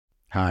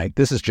Hi,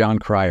 this is John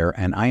Cryer,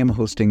 and I am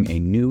hosting a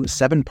new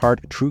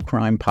 7-part true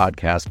crime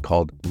podcast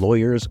called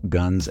Lawyers,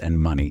 Guns, and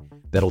Money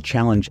that'll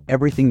challenge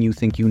everything you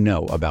think you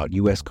know about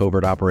U.S.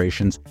 covert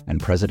operations and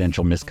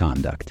presidential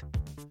misconduct.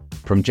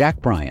 From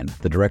Jack Bryan,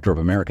 the director of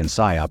American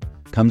PSYOP,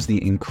 comes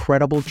the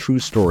incredible true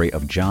story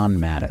of John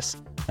Mattis,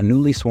 a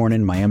newly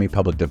sworn-in Miami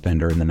public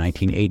defender in the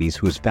 1980s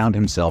who has found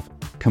himself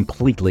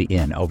completely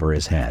in over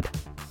his head.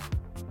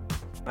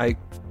 I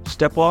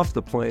step off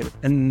the plane,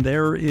 and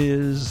there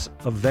is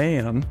a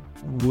van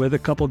with a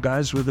couple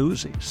guys with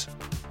Uzis.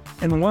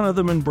 And one of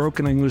them in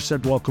broken English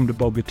said, "Welcome to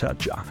Bogota,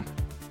 John."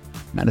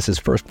 Mattis's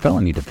first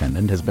felony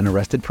defendant has been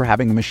arrested for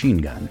having a machine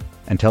gun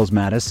and tells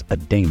Mattis a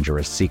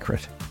dangerous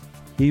secret.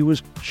 He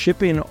was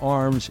shipping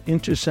arms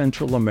into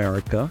Central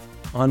America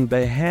on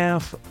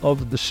behalf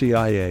of the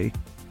CIA.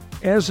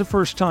 As a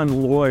first-time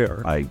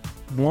lawyer, I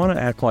want to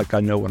act like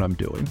I know what I'm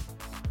doing.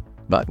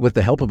 But with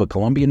the help of a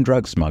Colombian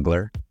drug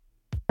smuggler,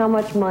 how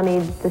much money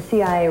the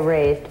CIA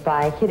raised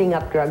by hitting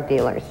up drug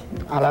dealers?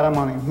 A lot of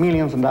money,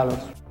 millions of dollars.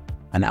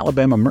 An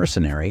Alabama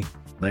mercenary,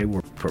 they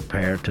were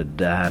prepared to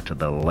die to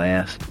the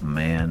last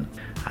man.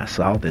 I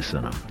saw this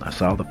in them. I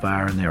saw the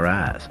fire in their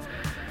eyes.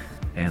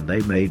 And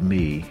they made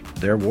me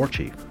their war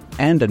chief.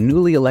 and a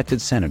newly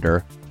elected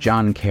Senator,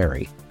 John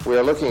Kerry. We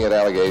are looking at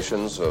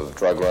allegations of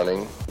drug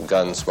running,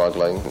 gun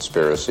smuggling,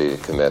 conspiracy to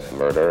commit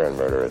murder and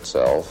murder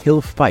itself.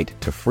 He'll fight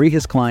to free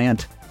his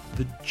client.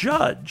 The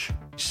judge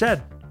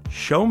said,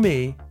 "Show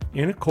me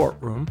in a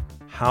courtroom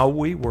how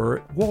we were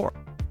at war."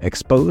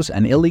 Expose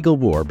an illegal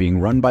war being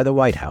run by the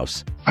White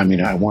House. I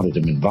mean, I wanted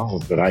him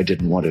involved, but I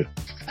didn't want to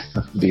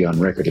be on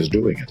record as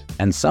doing it.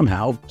 And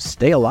somehow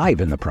stay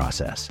alive in the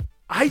process.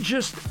 I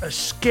just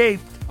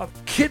escaped a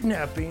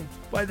kidnapping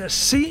by the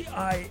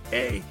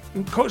CIA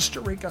in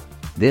Costa Rica.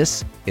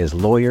 This is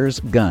Lawyers,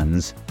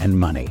 Guns, and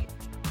Money.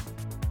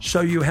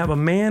 So you have a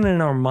man in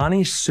an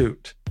Armani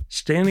suit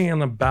standing on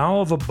the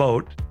bow of a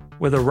boat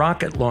with a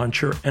rocket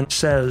launcher and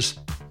says,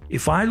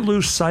 "If I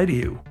lose sight of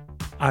you,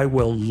 I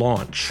will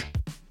launch.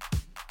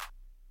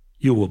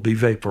 You will be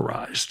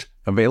vaporized."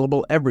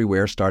 Available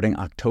everywhere starting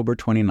October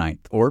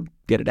 29th, or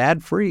get it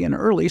ad-free and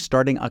early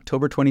starting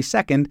October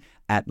 22nd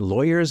at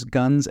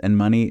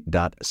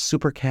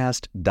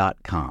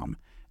lawyersgunsandmoney.supercast.com.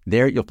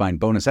 There you'll find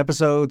bonus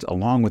episodes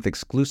along with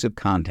exclusive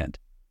content.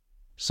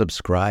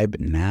 Subscribe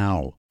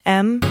now.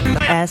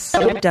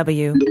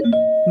 MSW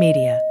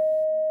Media.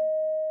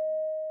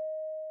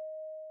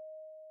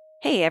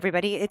 Hey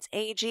everybody, it's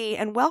AG,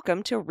 and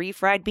welcome to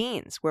Refried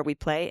Beans, where we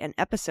play an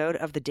episode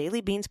of the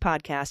Daily Beans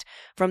podcast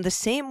from the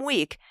same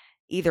week,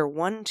 either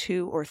 1,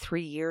 2, or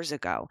 3 years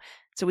ago,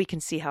 so we can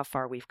see how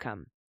far we've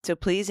come. So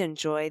please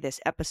enjoy this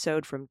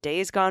episode from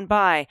days gone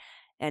by,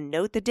 and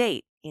note the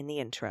date in the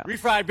intro.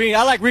 Refried beans.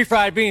 I like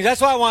refried beans. That's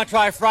why I want to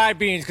try fried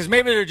beans, because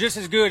maybe they're just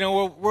as good and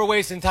we're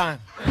wasting time.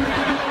 News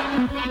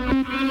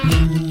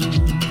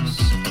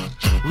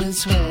with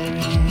swearing.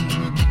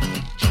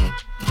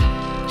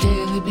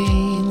 Daily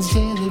beans,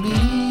 daily beans.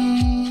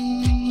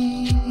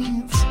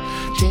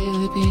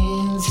 Daily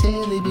beans,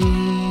 daily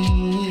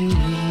beans.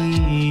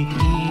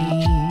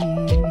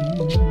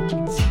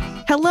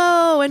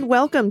 Hello, and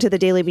welcome to the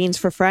Daily Beans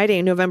for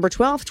Friday, November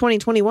 12th,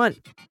 2021.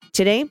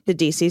 Today, the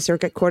D.C.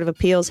 Circuit Court of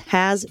Appeals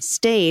has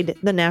stayed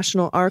the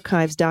National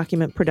Archives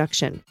document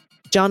production.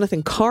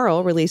 Jonathan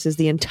Karl releases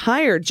the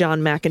entire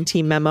John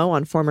McEntee memo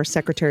on former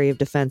Secretary of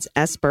Defense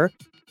Esper.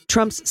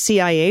 Trump's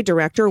CIA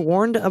director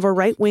warned of a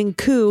right-wing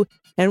coup,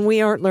 and we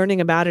aren't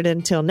learning about it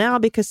until now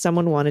because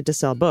someone wanted to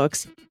sell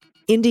books.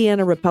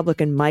 Indiana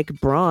Republican Mike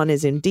Braun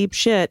is in deep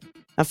shit.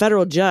 A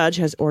federal judge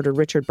has ordered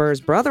Richard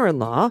Burr's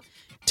brother-in-law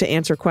to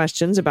answer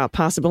questions about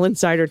possible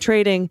insider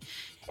trading,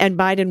 and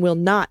Biden will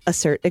not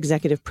assert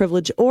executive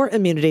privilege or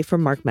immunity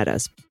from Mark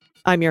Meadows.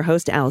 I'm your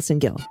host, Allison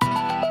Gill.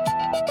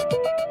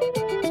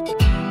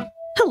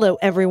 Hello,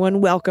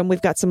 everyone. Welcome.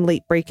 We've got some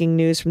late breaking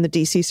news from the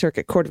D.C.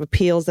 Circuit Court of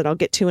Appeals that I'll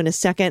get to in a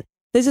second.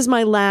 This is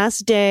my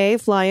last day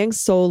flying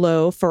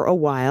solo for a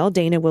while.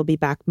 Dana will be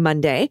back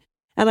Monday.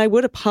 And I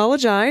would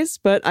apologize,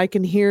 but I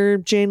can hear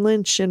Jane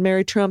Lynch and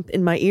Mary Trump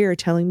in my ear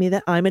telling me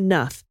that I'm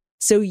enough.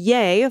 So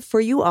yay for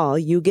you all.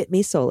 You get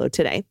me solo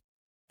today.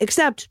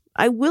 Except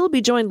I will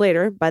be joined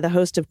later by the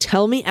host of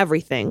Tell Me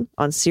Everything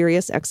on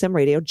Sirius XM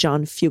Radio,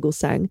 John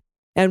Fugelsang.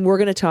 And we're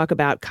going to talk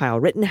about Kyle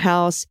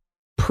Rittenhouse,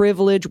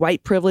 privilege,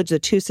 white privilege, the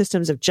two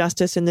systems of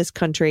justice in this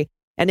country,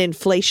 and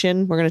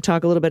inflation. We're going to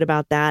talk a little bit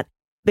about that.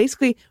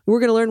 Basically, we're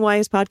going to learn why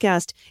his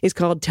podcast is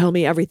called Tell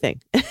Me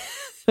Everything.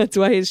 That's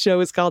why his show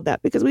is called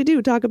that, because we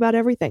do talk about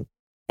everything.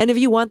 And if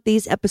you want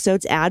these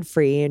episodes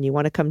ad-free and you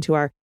want to come to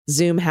our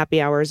Zoom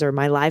happy hours or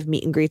my live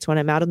meet and greets when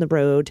I'm out on the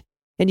road,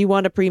 and you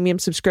want a premium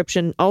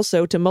subscription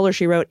also to Mueller,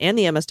 She Wrote and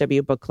the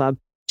MSW Book Club,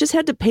 just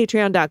head to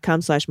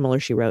patreon.com/Mueller,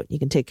 She Wrote. You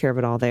can take care of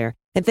it all there.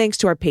 And thanks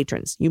to our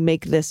patrons. You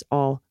make this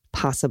all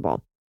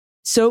possible.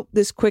 So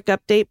this quick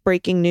update,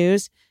 breaking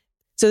news.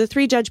 So the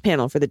 3-judge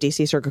panel for the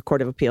D.C. Circuit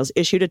Court of Appeals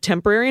issued a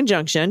temporary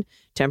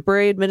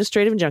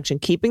administrative injunction,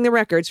 keeping the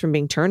records from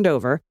being turned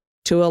over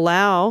to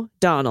allow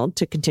Donald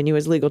to continue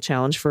his legal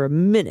challenge for a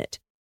minute.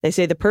 They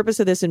say the purpose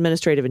of this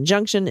administrative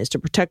injunction is to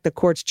protect the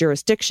court's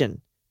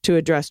jurisdiction to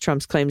address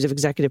Trump's claims of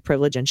executive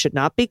privilege and should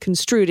not be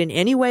construed in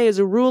any way as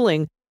a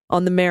ruling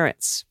on the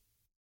merits.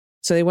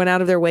 So they went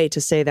out of their way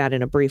to say that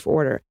in a brief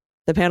order.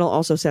 The panel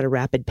also set a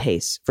rapid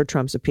pace for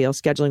Trump's appeal,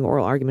 scheduling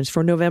oral arguments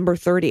for November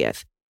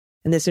 30th.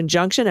 And this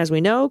injunction, as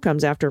we know,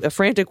 comes after a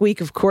frantic week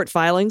of court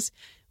filings,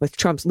 with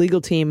Trump's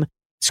legal team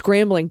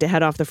scrambling to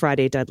head off the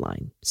Friday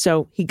deadline.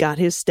 So he got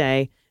his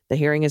stay. The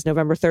hearing is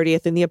November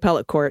 30th in the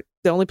appellate court.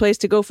 The only place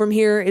to go from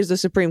here is the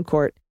Supreme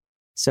Court.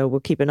 So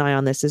we'll keep an eye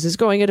on this. This is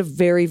going at a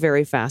very,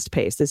 very fast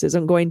pace. This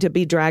isn't going to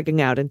be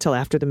dragging out until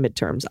after the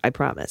midterms, I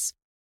promise.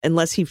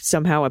 Unless he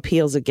somehow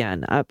appeals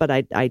again. But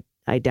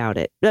I doubt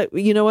it.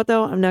 You know what,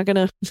 though? I'm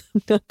going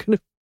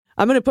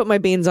to put my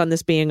beans on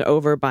this being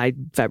over by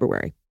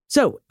February.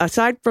 So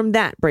aside from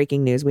that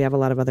breaking news, we have a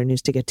lot of other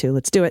news to get to.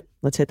 Let's do it.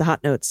 Let's hit the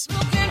hot notes.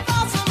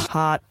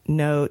 Hot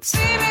notes.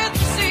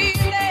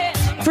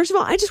 First of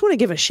all, I just want to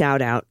give a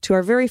shout out to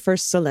our very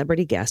first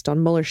celebrity guest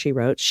on Mueller, She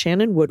Wrote,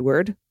 Shannon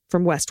Woodward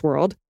from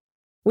Westworld.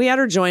 We had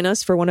her join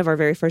us for one of our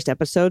very first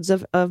episodes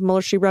of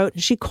Mueller, She Wrote.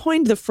 She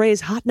coined the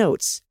phrase hot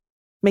notes,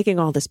 making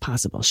all this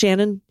possible.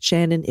 Shannon,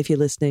 if you're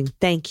listening,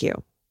 thank you.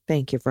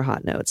 Thank you for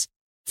hot notes.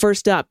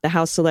 First up, the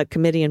House Select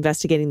Committee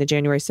investigating the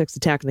January 6th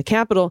attack on the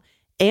Capitol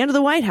and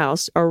the White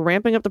House are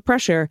ramping up the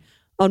pressure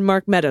on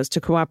Mark Meadows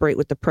to cooperate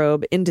with the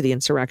probe into the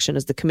insurrection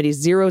as the committee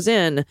zeroes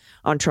in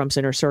on Trump's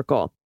inner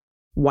circle.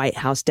 White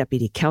House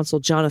Deputy Counsel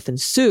Jonathan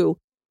Sue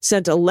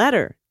sent a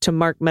letter to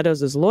Mark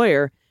Meadows'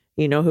 lawyer.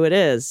 You know who it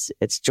is.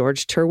 It's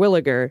George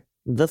Terwilliger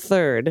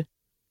III.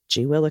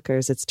 Gee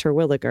willikers, it's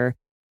Terwilliger.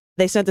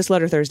 They sent this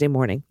letter Thursday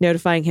morning,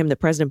 notifying him that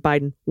President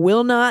Biden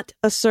will not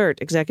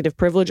assert executive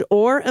privilege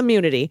or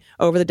immunity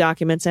over the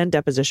documents and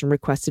deposition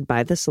requested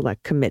by the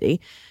Select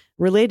Committee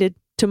related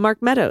to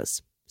Mark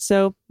Meadows.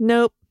 So,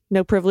 nope,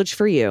 no privilege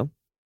for you.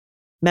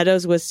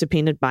 Meadows was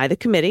subpoenaed by the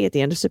committee at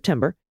the end of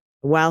September.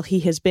 While he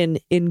has been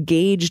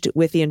engaged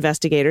with the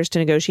investigators to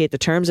negotiate the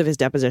terms of his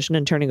deposition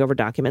and turning over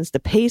documents, the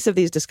pace of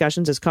these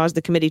discussions has caused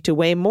the committee to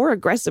weigh more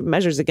aggressive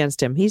measures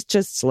against him. He's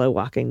just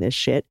slow-walking this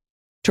shit.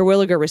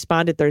 Terwilliger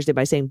responded Thursday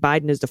by saying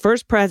Biden is the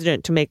first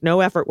president to make no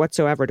effort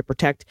whatsoever to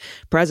protect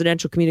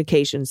presidential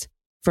communications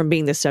from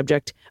being the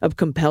subject of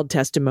compelled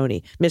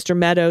testimony. Mr.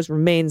 Meadows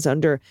remains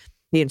under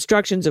the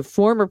instructions of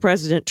former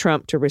President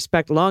Trump to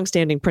respect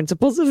longstanding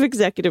principles of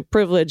executive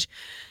privilege.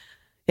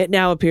 It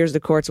now appears the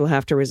courts will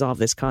have to resolve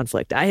this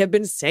conflict. I have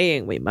been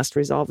saying we must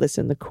resolve this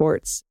in the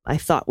courts. I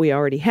thought we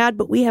already had,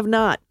 but we have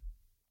not.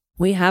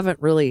 We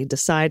haven't really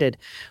decided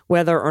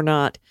whether or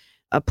not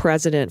a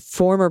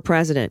former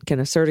president, can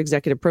assert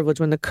executive privilege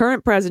when the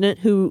current president,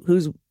 who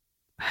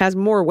has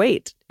more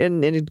weight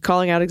in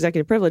calling out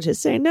executive privilege, is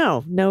saying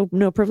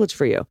no privilege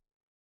for you.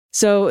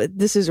 So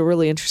this is a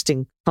really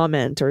interesting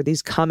comment, or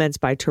these comments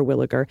by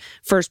Terwilliger,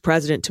 first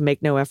president to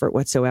make no effort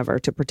whatsoever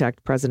to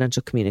protect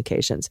presidential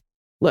communications.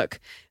 Look,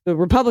 the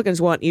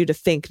Republicans want you to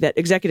think that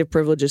executive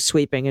privilege is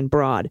sweeping and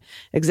broad.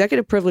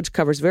 Executive privilege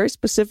covers very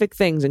specific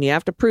things, and you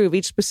have to prove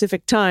each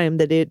specific time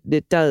that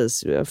it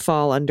does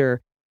fall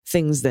under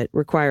things that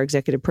require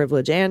executive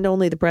privilege, and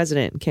only the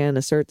president can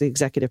assert the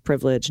executive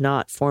privilege,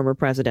 not former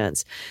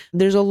presidents.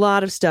 There's a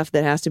lot of stuff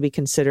that has to be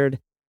considered.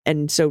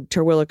 And so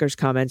Terwilliger's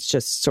comments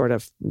just sort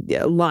of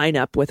line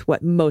up with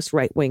what most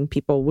right-wing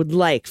people would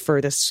like for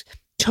this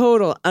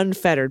total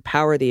unfettered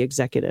power of the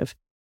executive.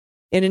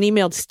 In an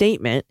emailed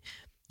statement,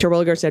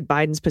 Terwilliger said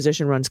Biden's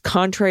position runs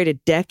contrary to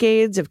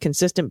decades of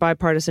consistent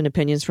bipartisan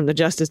opinions from the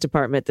Justice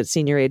Department that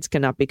senior aides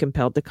cannot be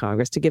compelled to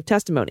Congress to give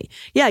testimony.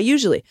 Yeah,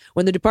 usually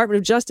when the Department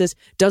of Justice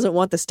doesn't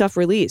want the stuff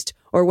released,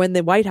 or when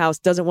the White House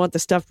doesn't want the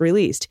stuff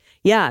released,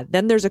 yeah,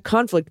 then there's a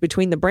conflict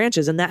between the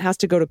branches and that has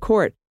to go to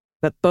court.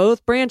 But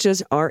both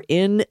branches are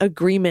in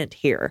agreement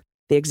here.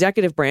 The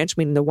executive branch,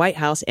 meaning the White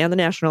House and the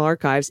National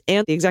Archives,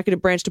 and the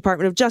executive branch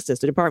Department of Justice,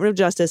 the Department of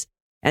Justice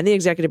and the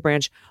executive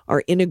branch are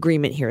in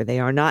agreement here. They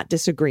are not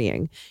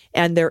disagreeing.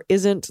 And there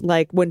isn't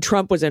like when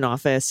Trump was in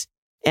office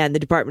and the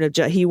Department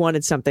of he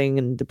wanted something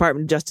and the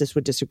Department of Justice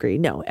would disagree.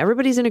 No,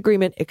 everybody's in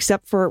agreement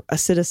except for a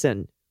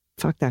citizen.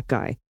 Fuck that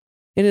guy.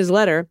 In his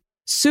letter,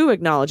 Sue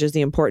acknowledges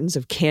the importance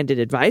of candid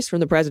advice from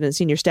the president's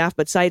senior staff,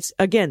 but cites,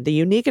 again, the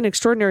unique and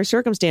extraordinary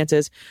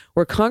circumstances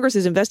where Congress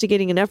is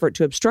investigating an effort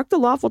to obstruct the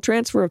lawful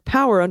transfer of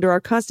power under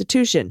our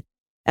Constitution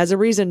as a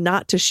reason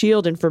not to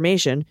shield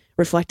information,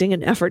 reflecting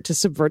an effort to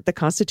subvert the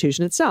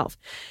Constitution itself.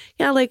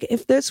 Yeah, like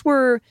if this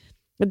were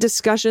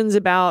discussions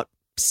about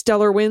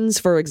Stellar Winds,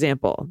 for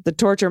example, the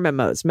torture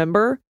memos,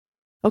 remember?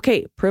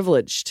 Okay,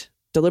 privileged,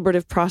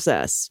 deliberative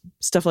process,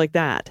 stuff like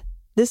that.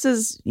 This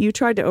is, you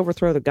tried to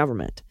overthrow the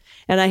government.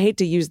 And I hate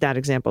to use that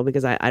example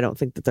because I don't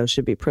think that those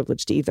should be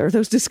privileged either,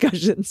 those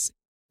discussions.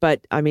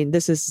 But I mean,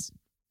 this is,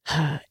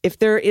 if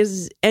there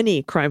is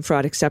any crime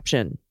fraud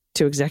exception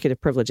to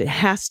executive privilege, it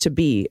has to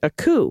be a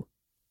coup.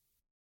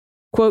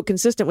 Quote,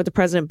 consistent with the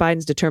President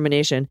Biden's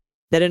determination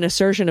that an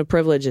assertion of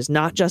privilege is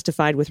not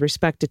justified with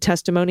respect to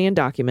testimony and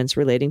documents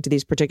relating to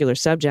these particular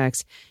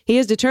subjects, he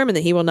has determined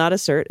that he will not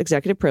assert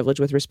executive privilege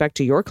with respect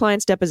to your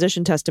client's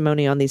deposition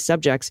testimony on these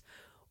subjects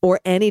or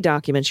any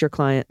documents your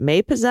client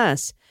may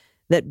possess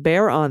that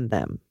bear on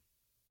them.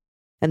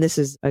 And this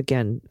is,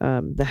 again,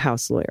 the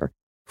House lawyer.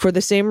 For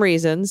the same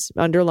reasons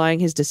underlying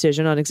his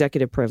decision on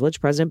executive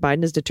privilege, President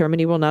Biden has determined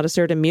he will not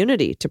assert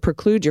immunity to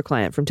preclude your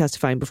client from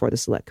testifying before the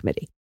Select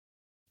Committee.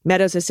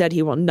 Meadows has said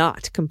he will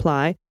not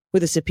comply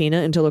with a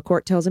subpoena until a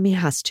court tells him he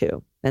has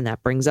to. And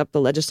that brings up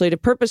the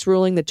legislative purpose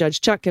ruling that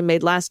Judge Chutkan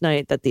made last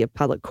night that the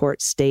appellate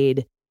court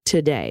stayed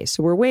today.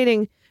 So we're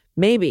waiting,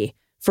 maybe,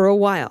 for a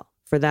while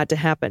for that to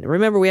happen.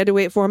 Remember, we had to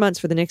wait 4 months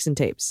for the Nixon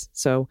tapes.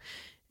 So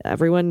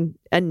everyone,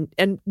 and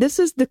this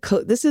is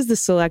the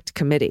Select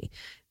Committee.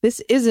 This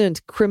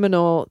isn't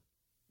criminal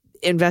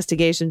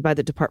investigation by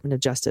the Department of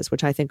Justice,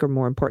 which I think are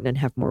more important and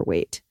have more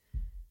weight.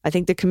 I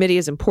think the committee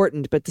is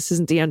important, but this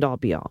isn't the end all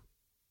be all.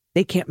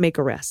 They can't make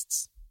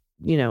arrests.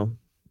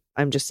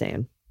 I'm just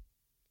saying.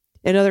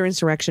 In other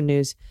insurrection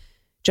news,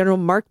 General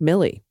Mark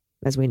Milley,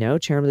 as we know,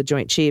 chairman of the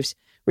Joint Chiefs,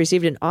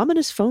 received an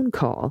ominous phone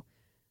call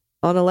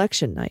on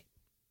election night.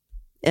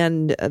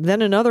 And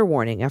then another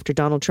warning after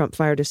Donald Trump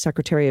fired his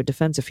Secretary of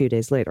Defense a few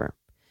days later.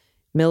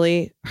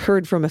 Milley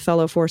heard from a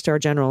fellow four-star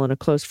general and a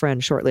close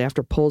friend shortly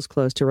after polls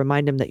closed to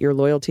remind him that your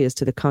loyalty is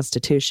to the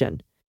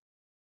Constitution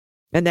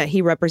and that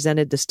he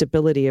represented the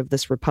stability of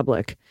this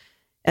republic.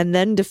 And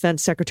then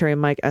Defense Secretary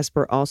Mike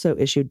Esper also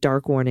issued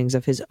dark warnings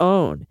of his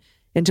own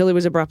until he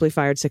was abruptly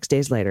fired 6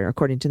 days later,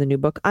 according to the new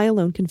book, I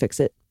Alone Can Fix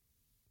It.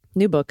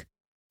 New book,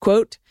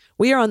 quote,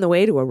 "We are on the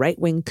way to a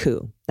right-wing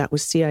coup." That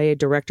was CIA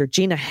Director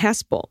Gina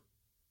Haspel,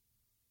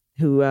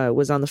 who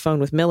was on the phone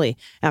with Milley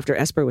after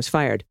Esper was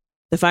fired.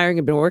 The firing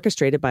had been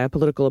orchestrated by a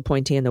political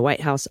appointee in the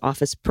White House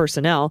office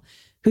personnel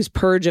whose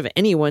purge of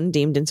anyone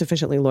deemed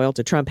insufficiently loyal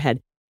to Trump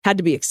had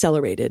to be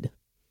accelerated.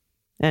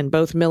 And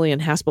both Milley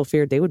and Haspel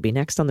feared they would be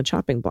next on the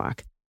chopping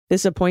block.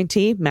 This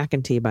appointee,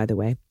 McEntee, by the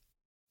way,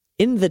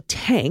 in the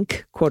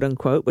tank, quote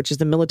unquote, which is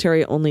the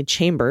military-only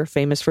chamber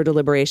famous for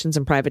deliberations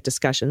and private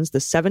discussions, the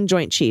 7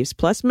 Joint Chiefs,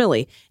 plus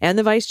Milley and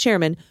the vice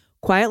chairman,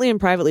 quietly and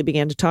privately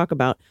began to talk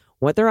about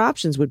what their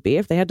options would be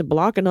if they had to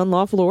block an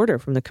unlawful order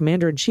from the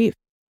commander-in-chief.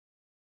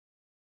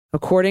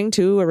 According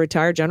to a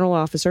retired general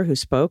officer who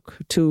spoke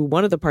to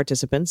one of the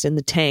participants in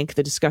the tank,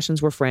 the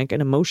discussions were frank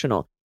and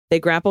emotional. They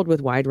grappled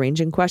with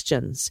wide-ranging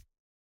questions.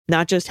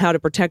 Not just how to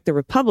protect the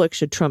republic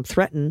should Trump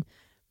threaten,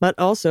 but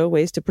also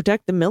ways to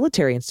protect the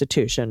military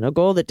institution, a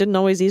goal that didn't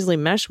always easily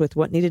mesh with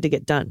what needed to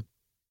get done.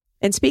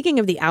 And speaking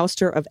of the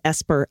ouster of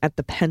Esper at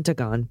the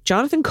Pentagon,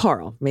 Jonathan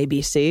Karl, from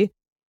ABC,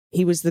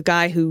 he was the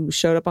guy who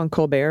showed up on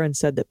Colbert and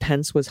said that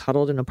Pence was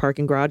huddled in a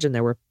parking garage and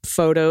there were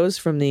photos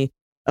from the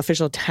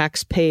official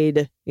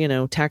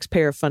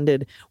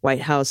taxpayer-funded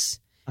White House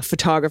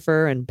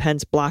photographer, and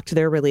Pence blocked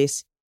their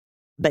release.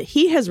 But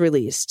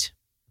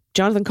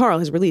Jonathan Karl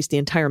has released the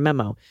entire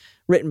memo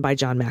written by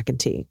John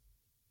McEntee.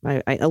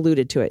 I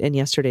alluded to it in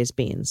yesterday's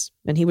Beans,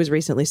 and he was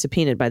recently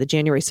subpoenaed by the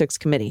January 6th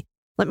committee.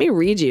 Let me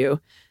read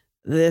you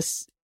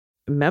this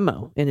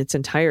memo in its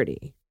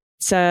entirety.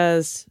 It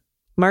says,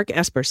 Mark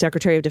Esper,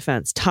 Secretary of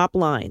Defense, top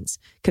lines,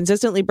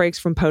 consistently breaks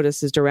from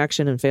POTUS's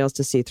direction and fails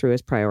to see through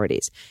his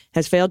priorities,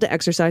 has failed to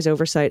exercise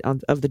oversight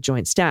of the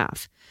Joint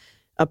Staff,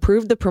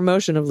 approved the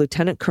promotion of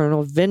Lieutenant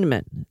Colonel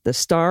Vindman,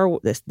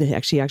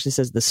 actually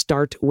says the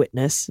start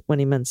witness, when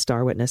he meant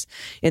star witness,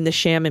 in the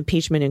sham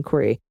impeachment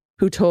inquiry,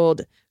 who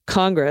told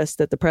Congress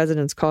that the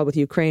president's call with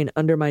Ukraine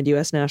undermined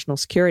U.S. national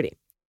security.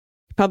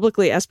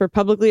 Esper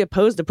publicly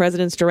opposed the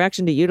president's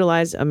direction to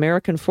utilize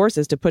American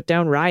forces to put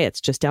down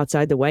riots just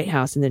outside the White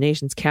House in the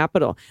nation's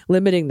capital,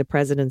 limiting the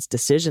president's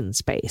decision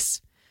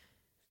space.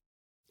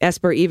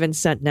 Esper even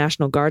sent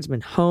National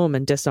Guardsmen home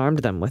and disarmed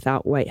them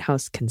without White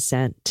House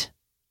consent.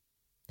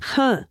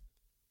 Talking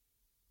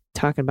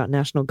about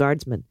National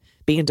Guardsmen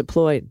being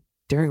deployed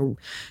during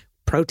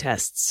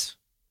protests.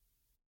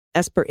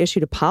 Esper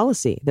issued a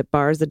policy that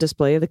bars the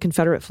display of the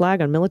Confederate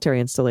flag on military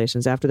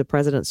installations after the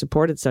president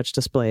supported such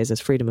displays as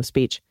freedom of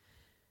speech.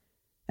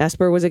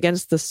 Esper was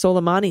against the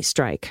Soleimani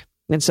strike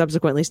and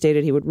subsequently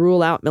stated he would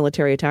rule out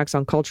military attacks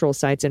on cultural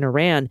sites in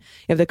Iran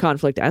if the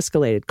conflict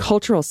escalated.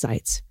 Cultural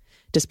sites,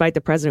 despite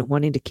the president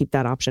wanting to keep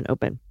that option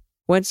open.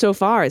 Went so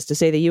far as to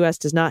say the U.S.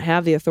 does not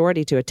have the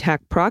authority to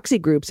attack proxy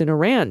groups in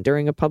Iran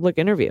during a public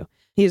interview.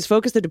 He has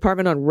focused the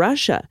department on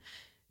Russia,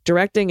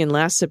 directing in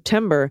last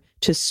September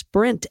to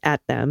sprint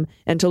at them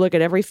and to look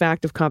at every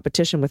fact of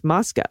competition with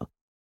Moscow.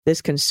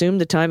 This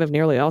consumed the time of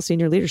nearly all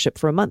senior leadership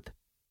for a month.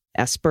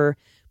 Esper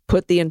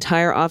put the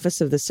entire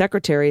office of the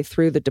secretary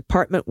through the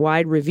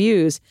department-wide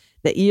reviews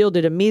that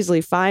yielded a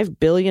measly $5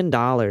 billion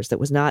that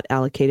was not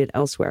allocated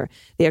elsewhere.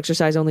 The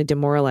exercise only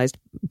demoralized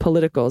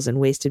politicals and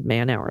wasted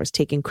man hours,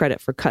 taking credit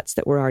for cuts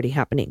that were already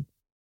happening.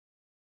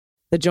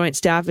 The Joint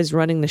Staff is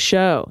running the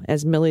show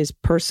as Milley's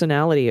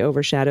personality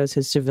overshadows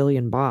his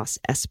civilian boss,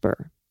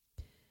 Esper.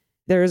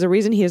 There is a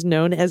reason he is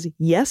known as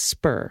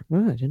Yesper.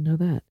 Oh, I didn't know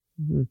that.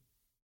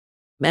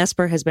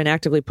 Esper has been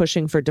actively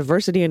pushing for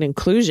diversity and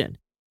inclusion,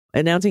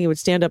 announcing he would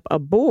stand up a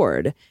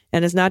board,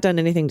 and has not done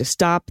anything to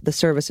stop the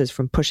services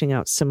from pushing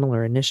out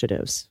similar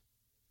initiatives.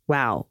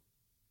 Wow.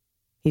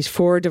 He's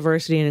for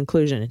diversity and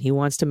inclusion, and he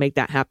wants to make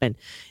that happen.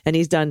 And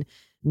he's done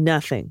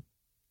nothing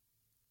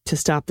to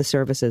stop the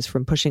services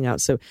from pushing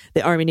out. So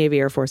the Army, Navy,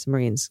 Air Force,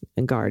 Marines,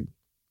 and Guard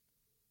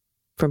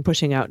from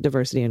pushing out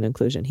diversity and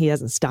inclusion. He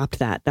hasn't stopped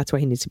that. That's why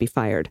he needs to be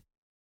fired.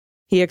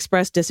 He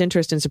expressed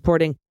disinterest in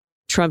supporting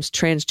Trump's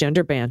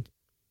transgender ban.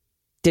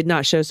 Did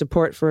not show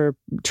support for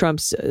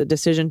Trump's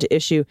decision to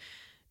issue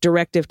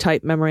Directive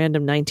Type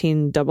Memorandum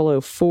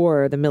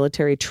 19004, the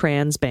military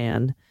trans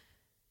ban.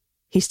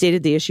 He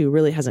stated the issue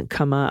really hasn't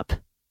come up.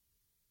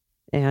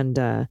 And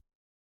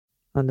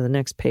onto the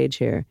next page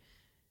here.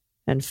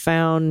 And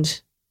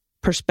found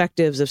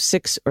perspectives of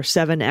 6 or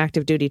 7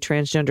 active duty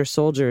transgender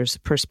soldiers'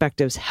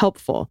 perspectives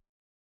helpful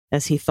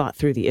as he thought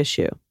through the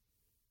issue.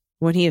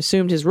 When he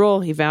assumed his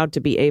role, he vowed to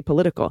be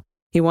apolitical.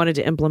 He wanted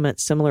to implement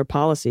similar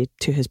policy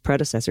to his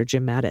predecessor,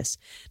 Jim Mattis.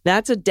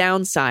 That's a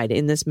downside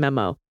in this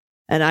memo.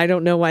 And I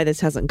don't know why this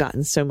hasn't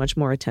gotten so much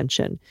more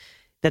attention.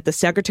 That the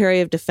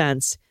Secretary of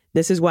Defense,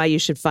 this is why you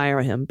should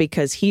fire him,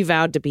 because he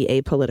vowed to be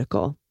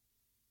apolitical.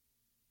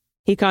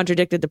 He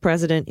contradicted the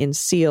president in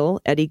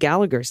SEAL Eddie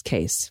Gallagher's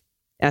case.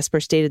 Esper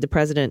stated the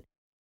president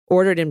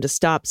ordered him to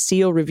stop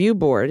SEAL Review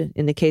Board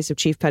in the case of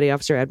Chief Petty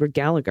Officer Edward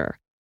Gallagher.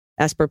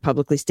 Esper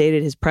publicly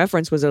stated his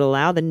preference was to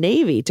allow the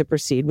Navy to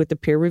proceed with the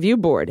peer review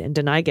board and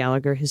deny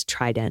Gallagher his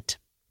trident.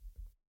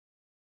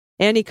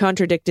 And he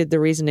contradicted the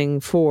reasoning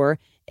for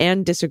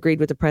and disagreed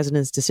with the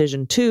president's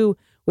decision to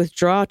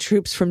withdraw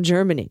troops from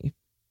Germany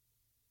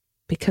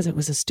because it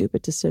was a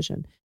stupid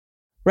decision.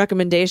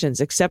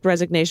 Recommendations: accept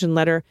resignation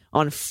letter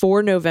on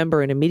 4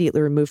 November and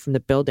immediately remove from the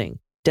building.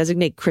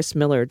 Designate Chris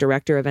Miller,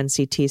 director of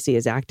NCTC,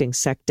 as acting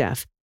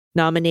SecDef.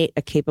 Nominate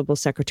a capable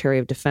Secretary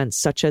of Defense,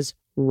 such as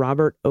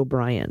Robert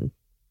O'Brien.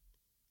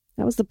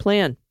 That was the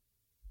plan.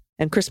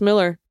 And Chris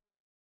Miller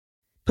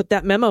put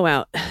that memo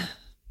out,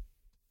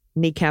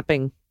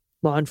 kneecapping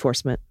law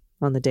enforcement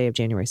on the day of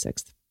January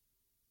 6th.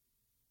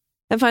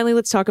 And finally,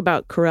 let's talk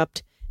about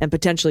corrupt and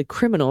potentially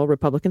criminal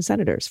Republican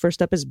senators.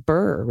 First up is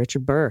Burr,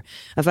 Richard Burr.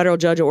 A federal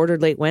judge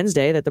ordered late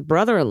Wednesday that the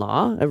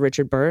brother-in-law of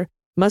Richard Burr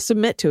must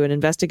submit to an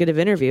investigative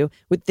interview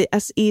with the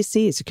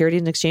SEC,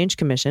 Securities and Exchange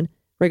Commission,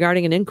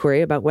 regarding an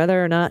inquiry about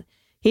whether or not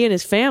he and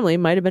his family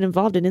might have been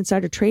involved in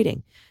insider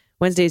trading.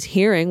 Wednesday's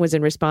hearing was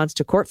in response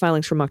to court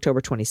filings from October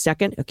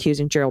 22nd,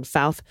 accusing Gerald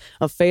Fouth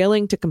of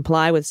failing to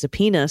comply with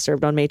subpoena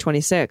served on May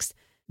 26th.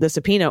 The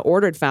subpoena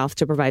ordered Fouth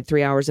to provide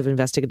 3 hours of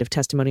investigative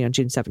testimony on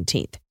June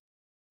 17th.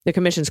 The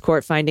commission's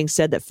court findings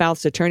said that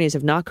Fouth's attorneys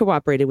have not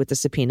cooperated with the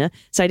subpoena,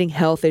 citing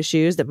health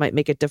issues that might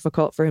make it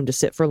difficult for him to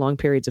sit for long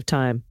periods of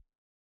time.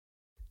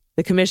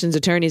 The commission's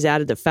attorneys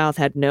added that Fouth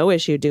had no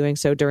issue doing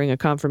so during a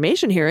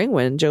confirmation hearing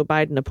when Joe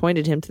Biden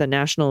appointed him to the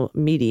National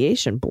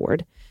Mediation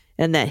Board,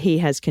 and that he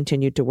has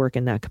continued to work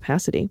in that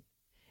capacity.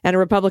 And a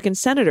Republican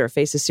senator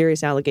faces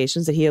serious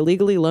allegations that he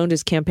illegally loaned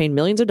his campaign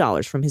millions of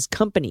dollars from his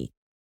company.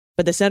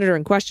 But the senator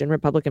in question,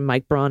 Republican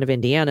Mike Braun of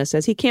Indiana,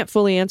 says he can't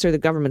fully answer the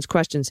government's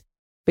questions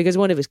because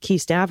one of his key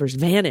staffers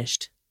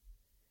vanished.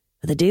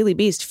 The Daily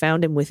Beast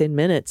found him within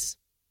minutes.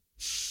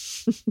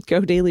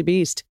 Go Daily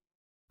Beast.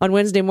 On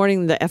Wednesday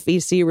morning, the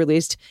FEC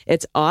released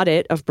its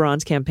audit of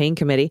Braun's campaign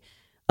committee,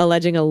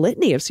 alleging a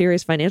litany of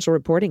serious financial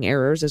reporting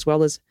errors, as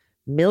well as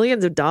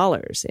millions of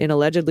dollars in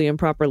allegedly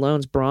improper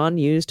loans Braun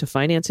used to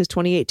finance his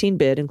 2018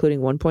 bid,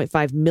 including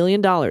 $1.5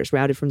 million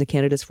routed from the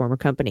candidate's former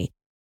company.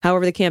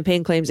 However, the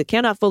campaign claims it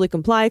cannot fully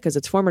comply because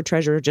its former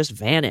treasurer just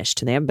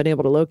vanished, and they haven't been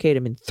able to locate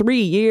him in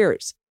 3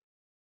 years.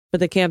 But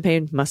the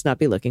campaign must not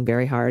be looking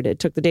very hard. It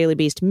took the Daily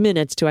Beast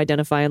minutes to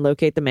identify and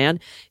locate the man.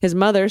 His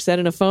mother said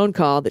in a phone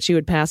call that she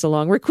would pass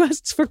along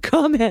requests for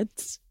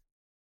comments.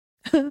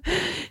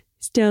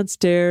 He's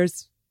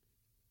downstairs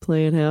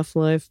playing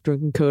Half-Life,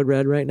 drinking Code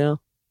Red right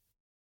now.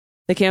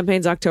 The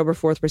campaign's October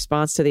 4th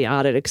response to the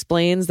audit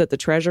explains that the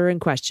treasurer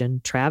in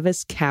question,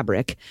 Travis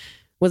Kabrick,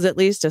 was at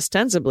least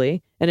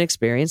ostensibly an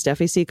experienced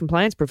FEC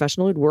compliance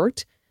professional who'd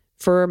worked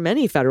for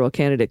many federal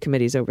candidate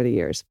committees over the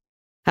years.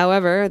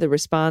 However, the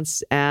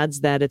response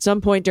adds that at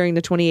some point during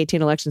the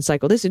 2018 election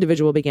cycle, this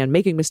individual began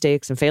making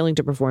mistakes and failing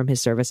to perform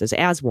his services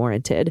as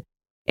warranted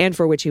and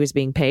for which he was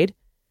being paid.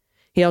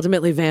 He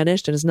ultimately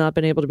vanished and has not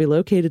been able to be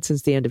located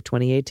since the end of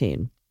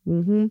 2018.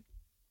 In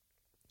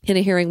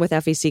a hearing with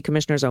FEC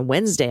commissioners on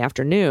Wednesday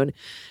afternoon,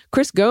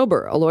 Chris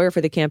Gober, a lawyer for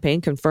the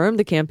campaign, confirmed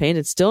the campaign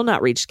had still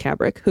not reached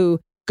Kabrick,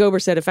 who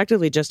Gober said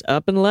effectively just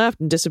up and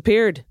left and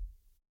disappeared.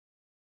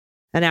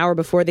 An hour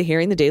before the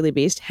hearing, the Daily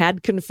Beast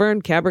had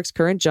confirmed Kabrick's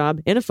current job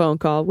in a phone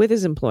call with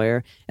his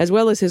employer, as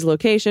well as his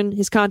location,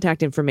 his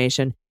contact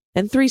information,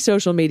 and 3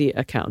 social media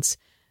accounts.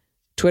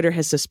 Twitter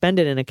has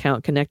suspended an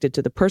account connected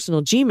to the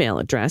personal Gmail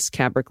address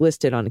Kabrick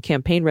listed on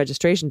campaign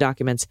registration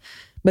documents,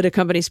 but a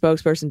company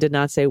spokesperson did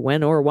not say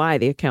when or why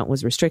the account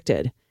was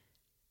restricted.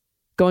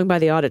 Going by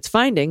the audit's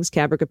findings,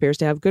 Kabrick appears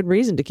to have good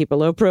reason to keep a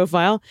low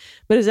profile,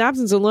 but his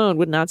absence alone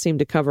would not seem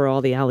to cover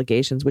all the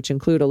allegations, which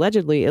include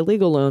allegedly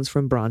illegal loans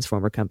from Braun's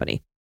former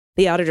company.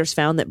 The auditors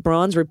found that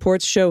Braun's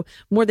reports show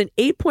more than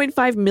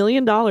 $8.5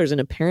 million in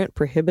apparent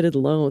prohibited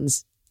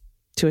loans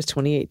to his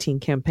 2018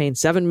 campaign,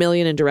 $7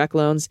 million in direct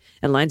loans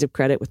and lines of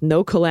credit with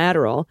no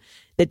collateral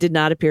that did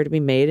not appear to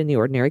be made in the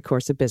ordinary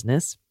course of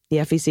business, The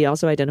FEC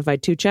also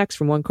identified 2 checks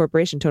from one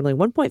corporation totaling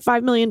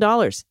 $1.5 million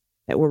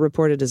that were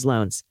reported as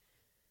loans.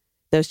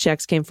 Those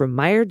checks came from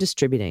Meyer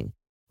Distributing,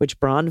 which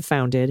Braun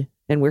founded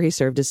and where he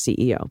served as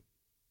CEO.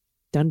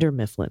 Dunder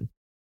Mifflin.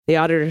 The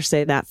auditors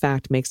say that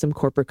fact makes them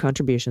corporate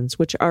contributions,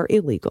 which are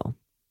illegal.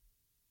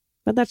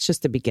 But that's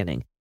just the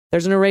beginning.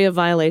 There's an array of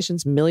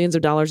violations, millions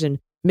of dollars in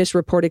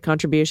misreported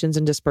contributions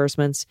and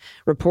disbursements,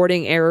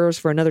 reporting errors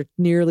for another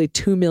nearly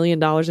 $2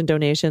 million in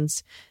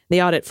donations.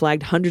 The audit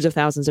flagged hundreds of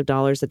thousands of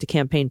dollars that the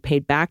campaign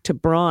paid back to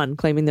Braun,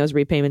 claiming those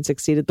repayments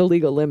exceeded the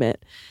legal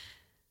limit.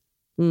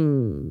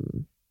 Anyway,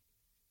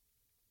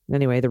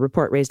 the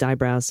report raised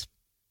eyebrows.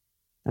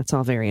 That's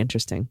all very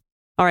interesting.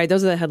 All right,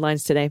 those are the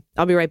headlines today.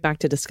 I'll be right back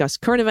to discuss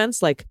current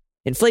events like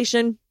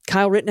inflation,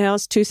 Kyle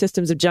Rittenhouse, 2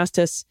 systems of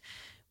justice,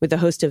 with the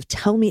host of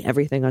Tell Me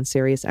Everything on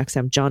Sirius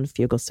XM, John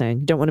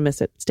Fugelsang. Don't want to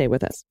miss it. Stay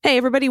with us. Hey,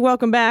 everybody,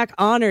 welcome back.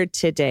 Honored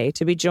today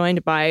to be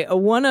joined by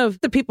one of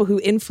the people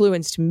who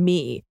influenced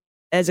me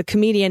as a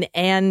comedian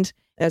and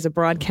as a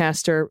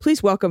broadcaster.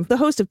 Please welcome the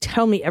host of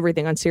Tell Me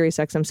Everything on Sirius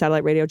XM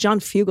Satellite Radio, John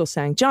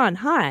Fugelsang. John,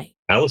 hi.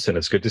 Allison,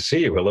 it's good to see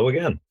you. Hello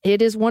again.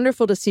 It is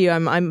wonderful to see you.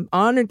 I'm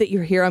honored that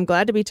you're here. I'm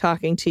glad to be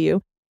talking to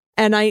you.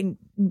 And I'm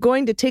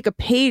going to take a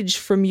page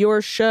from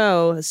your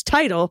show's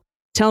title,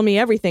 Tell Me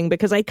Everything,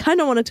 because I kind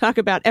of want to talk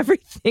about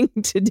everything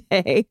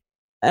today.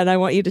 And I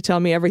want you to tell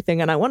me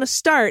everything. And I want to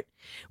start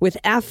with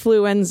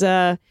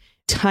affluenza,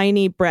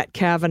 tiny Brett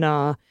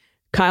Kavanaugh,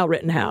 Kyle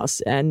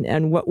Rittenhouse,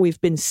 and what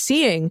we've been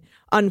seeing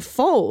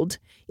unfold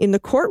in the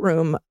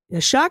courtroom.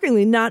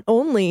 Shockingly, not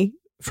only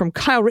from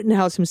Kyle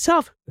Rittenhouse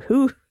himself,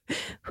 who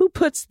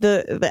puts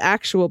the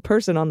actual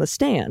person on the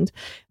stand.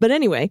 But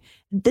anyway,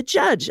 the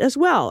judge as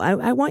well.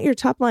 I want your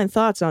top line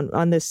thoughts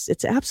on this.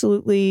 It's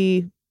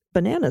absolutely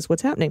bananas.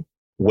 What's happening?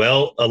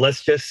 Well,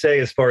 let's just say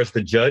as far as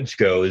the judge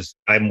goes,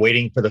 I'm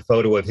waiting for the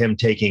photo of him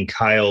taking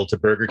Kyle to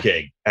Burger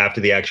King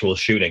after the actual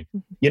shooting.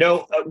 You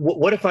know,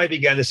 what if I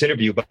began this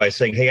interview by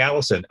saying, hey,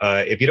 Allison,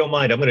 if you don't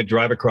mind, I'm going to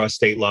drive across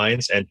state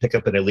lines and pick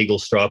up an illegal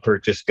straw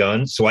purchase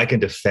gun so I can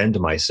defend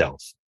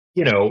myself.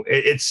 You know,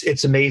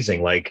 it's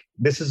amazing. Like,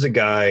 this is a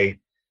guy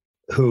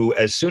who,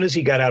 as soon as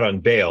he got out on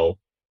bail,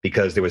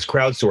 because there was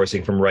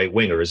crowdsourcing from right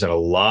wingers and a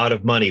lot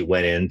of money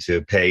went in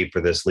to pay for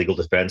this legal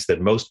defense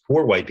that most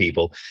poor white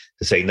people,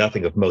 to say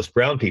nothing of most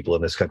brown people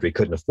in this country,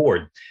 couldn't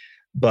afford.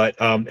 But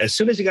as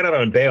soon as he got out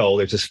on bail,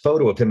 there's this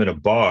photo of him in a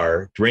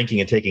bar drinking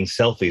and taking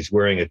selfies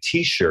wearing a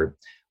T-shirt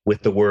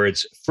with the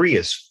words free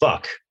as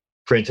fuck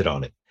printed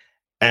on it.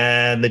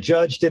 And the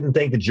judge didn't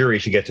think the jury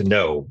should get to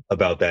know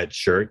about that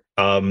shirt.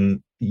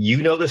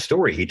 You know the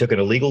story. He took an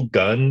illegal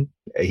gun.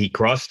 He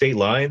crossed state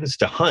lines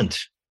to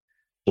hunt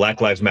Black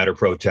Lives Matter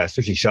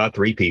protesters. He shot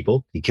 3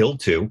 people. He killed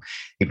 2.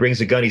 He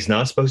brings a gun he's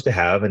not supposed to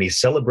have, and he's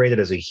celebrated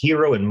as a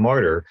hero and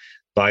martyr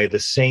by the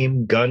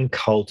same gun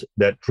cult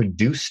that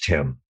produced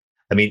him.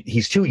 I mean,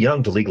 he's too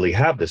young to legally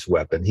have this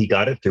weapon. He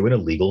got it through an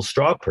illegal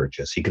straw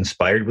purchase. He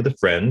conspired with a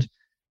friend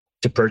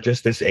to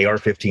purchase this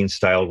AR-15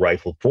 style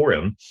rifle for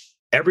him.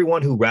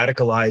 Everyone who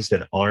radicalized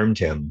and armed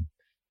him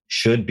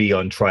should be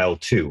on trial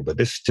too. But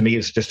this, to me,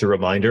 is just a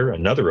reminder,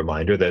 another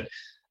reminder that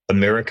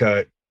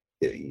America,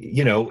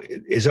 you know,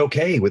 is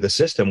okay with a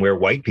system where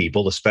white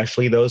people,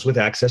 especially those with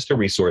access to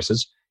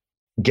resources,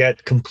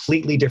 get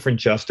completely different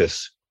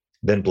justice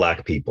than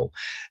Black people.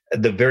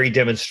 The very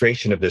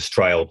demonstration of this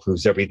trial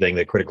proves everything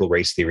that critical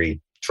race theory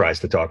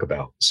tries to talk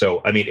about.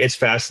 So, I mean, it's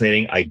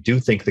fascinating. I do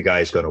think the guy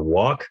is going to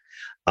walk.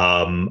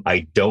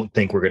 I don't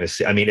think we're going to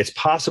see. I mean, it's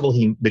possible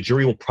the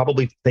jury will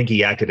probably think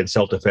he acted in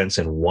self-defense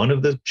in one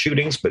of the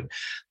shootings, but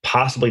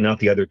possibly not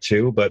the other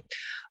 2. But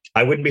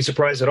I wouldn't be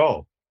surprised at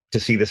all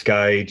to see this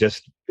guy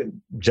just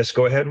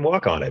go ahead and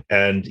walk on it.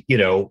 And, you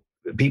know,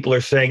 people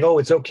are saying, oh,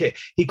 it's okay.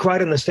 He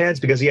cried in the stands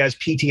because he has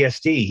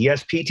PTSD. He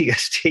has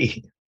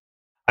PTSD.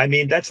 I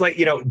mean, that's like,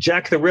 you know,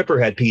 Jack the Ripper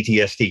had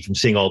PTSD from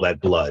seeing all that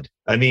blood.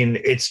 I mean,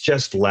 it's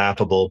just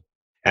laughable.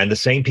 And the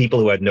same people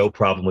who had no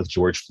problem with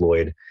George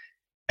Floyd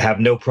have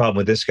no problem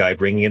with this guy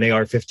bringing an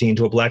AR-15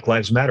 to a Black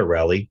Lives Matter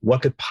rally.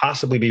 What could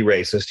possibly be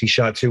racist? He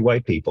shot 2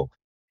 white people.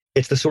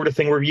 It's the sort of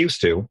thing we're used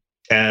to.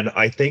 And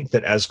I think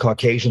that as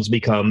Caucasians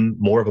become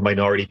more of a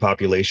minority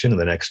population in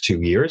the next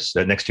 2 years,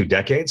 the next 2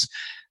 decades,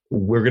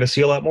 we're going to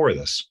see a lot more of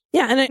this.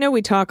 Yeah, and I know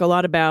we talk a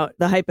lot about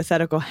the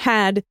hypothetical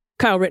had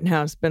Kyle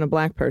Rittenhouse been a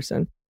Black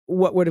person,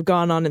 what would have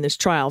gone on in this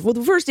trial? Well,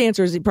 the first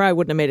answer is he probably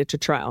wouldn't have made it to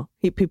trial.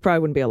 He probably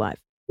wouldn't be alive.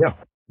 Yeah.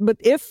 But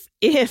if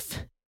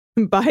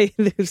by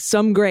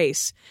some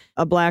grace,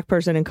 a Black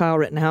person in Kyle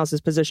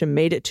Rittenhouse's position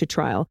made it to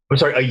trial. I'm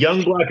sorry, a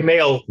young Black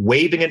male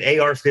waving an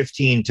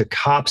AR-15 to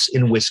cops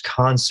in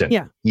Wisconsin.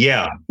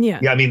 Yeah.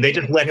 I mean, they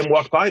just let him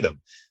walk by them.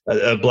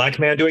 A Black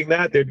man doing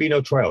that, there'd be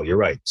no trial. You're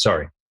right.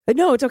 Sorry.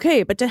 No, it's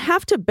okay. But to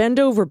have to bend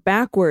over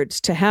backwards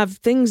to have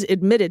things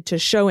admitted to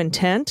show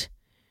intent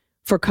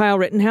for Kyle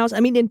Rittenhouse, I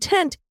mean,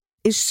 intent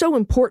is so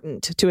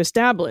important to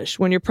establish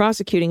when you're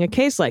prosecuting a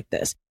case like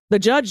this. The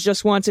judge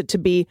just wants it to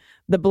be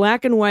the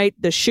black and white,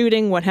 the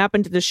shooting, what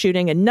happened to the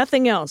shooting, and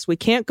nothing else. We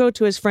can't go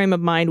to his frame of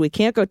mind. We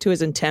can't go to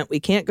his intent.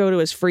 We can't go to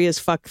his free as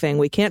fuck thing.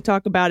 We can't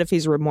talk about if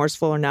he's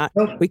remorseful or not.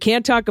 We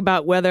can't talk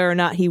about whether or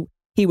not he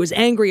was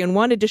angry and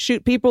wanted to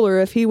shoot people, or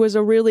if he was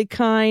a really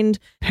kind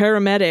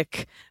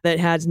paramedic that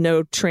has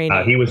no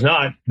training. He was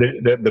not.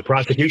 The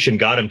prosecution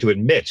got him to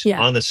admit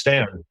on the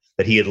stand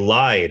that he had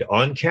lied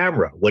on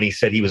camera when he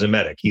said he was a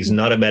medic. He's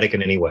not a medic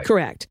in any way.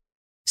 Correct.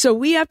 So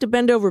we have to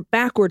bend over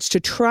backwards to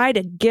try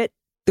to get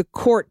the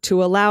court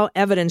to allow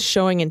evidence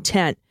showing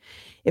intent.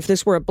 If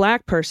this were a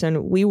black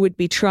person, we would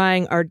be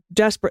trying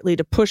desperately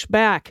to push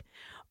back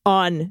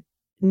on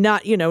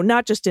not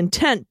just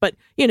intent, but,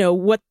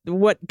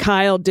 what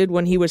Kyle did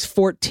when he was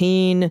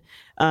 14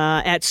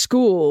 at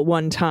school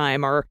one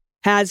time, or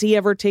has he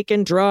ever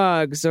taken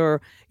drugs,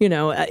 or,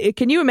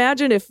 can you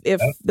imagine if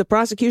the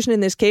prosecution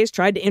in this case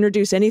tried to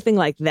introduce anything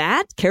like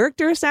that,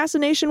 character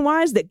assassination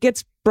wise, that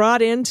gets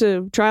brought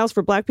into trials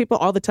for black people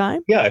all the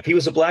time? Yeah. If he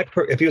was a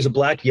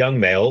black young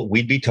male,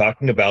 we'd be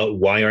talking about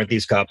why aren't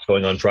these cops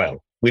going on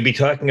trial? We'd be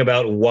talking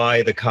about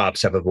why the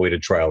cops have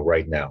avoided trial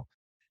right now.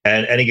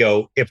 And you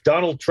go, if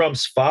Donald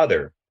Trump's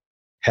father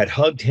had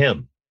hugged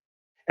him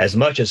as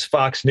much as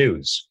Fox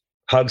News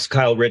hugs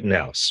Kyle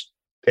Rittenhouse,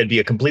 it'd be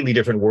a completely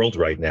different world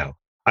right now.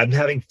 I'm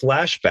having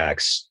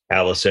flashbacks,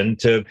 Allison,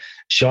 to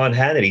Sean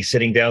Hannity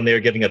sitting down there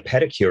giving a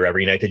pedicure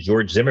every night to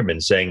George Zimmerman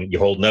saying, "You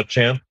holding up,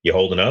 champ? You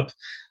holding up?"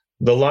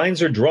 The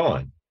lines are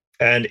drawn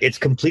and it's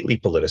completely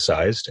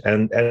politicized.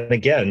 And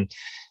again,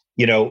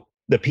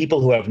 the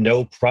people who have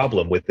no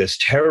problem with this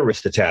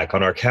terrorist attack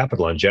on our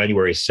Capitol on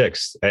January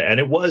 6th, and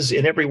it was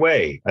in every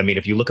way. I mean,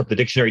 if you look up the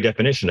dictionary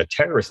definition, a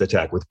terrorist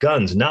attack with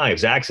guns,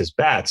 knives, axes,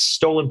 bats,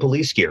 stolen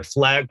police gear,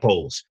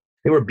 flagpoles.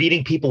 They were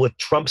beating people with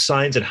Trump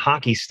signs and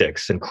hockey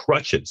sticks and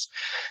crutches.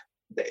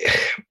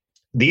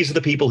 These are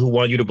the people who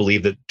want you to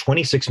believe that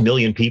 26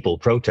 million people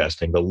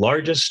protesting, the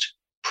largest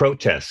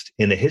protest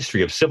in the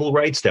history of civil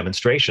rights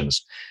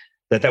demonstrations,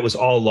 that was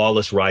all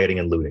lawless rioting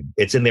and looting.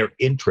 It's in their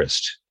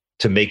interest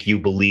to make you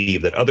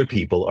believe that other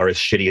people are as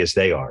shitty as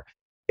they are.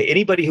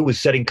 Anybody who was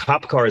setting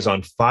cop cars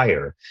on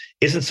fire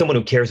isn't someone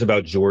who cares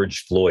about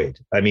George Floyd.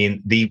 I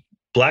mean, the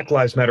Black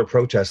Lives Matter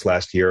protests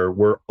last year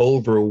were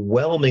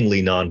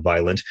overwhelmingly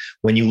nonviolent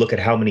when you look at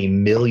how many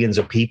millions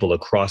of people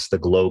across the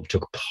globe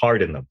took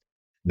part in them.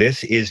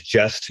 This is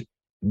just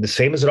the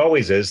same as it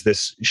always is,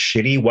 this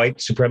shitty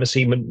white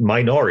supremacy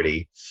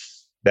minority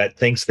that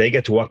thinks they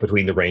get to walk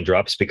between the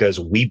raindrops because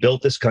we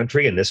built this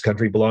country and this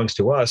country belongs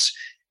to us,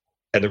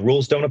 and the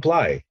rules don't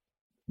apply.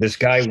 This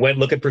guy went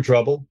looking for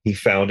trouble. He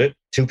found it.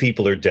 2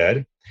 people are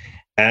dead.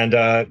 And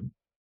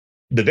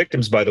the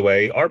victims, by the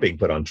way, are being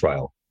put on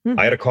trial.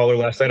 I had a caller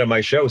last night on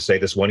my show say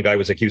this one guy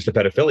was accused of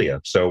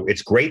pedophilia. So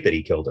it's great that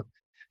he killed him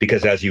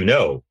because, as you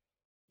know,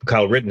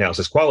 Kyle Rittenhouse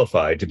is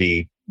qualified to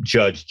be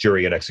judge,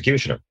 jury, and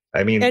executioner.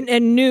 I mean,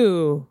 and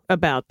knew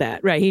about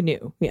that, right? He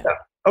knew. Yeah.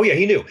 Oh, yeah,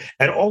 he knew.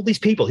 And all these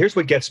people, here's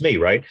what gets me,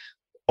 right?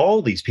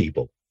 All these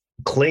people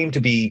claim to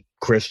be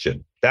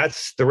Christian.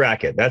 That's the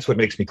racket. That's what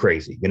makes me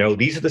crazy.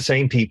 These are the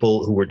same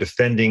people who were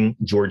defending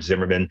George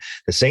Zimmerman,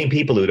 the same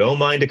people who don't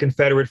mind a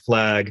Confederate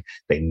flag.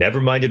 They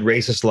never minded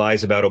racist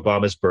lies about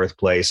Obama's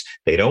birthplace.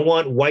 They don't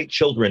want white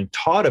children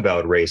taught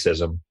about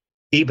racism,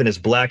 even as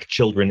black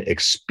children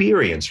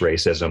experience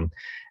racism.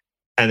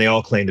 And they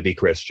all claim to be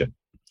Christian.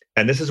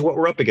 And this is what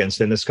we're up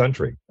against in this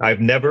country. I've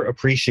never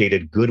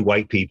appreciated good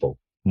white people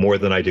more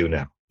than I do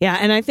now. Yeah,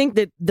 and I think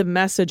that the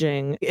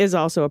messaging is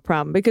also a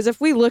problem because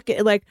if we look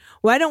at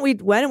why don't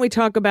we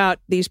talk about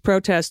these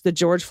protests, the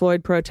George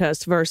Floyd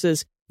protests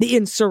versus the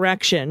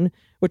insurrection,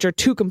 which are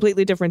 2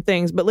 completely different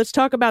things, but let's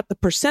talk about the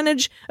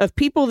percentage of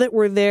people that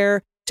were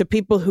there to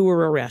people who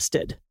were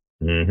arrested.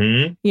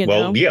 Mm-hmm.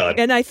 Well, yeah.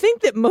 And I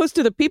think that most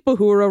of the people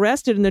who were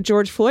arrested in the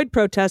George Floyd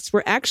protests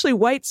were actually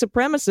white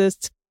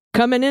supremacists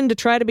coming in to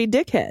try to be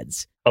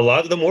dickheads. A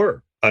lot of them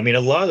were. I mean,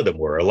 a lot of them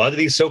were. A lot of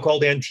these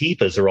so-called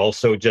Antifas are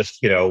also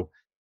just,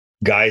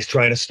 guys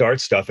trying to start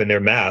stuff in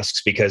their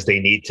masks because they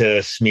need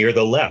to smear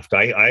the left.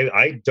 We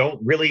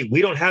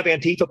don't have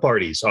Antifa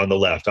parties on the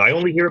left. I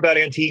only hear about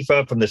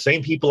Antifa from the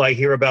same people I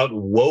hear about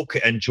woke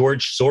and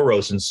George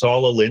Soros and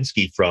Saul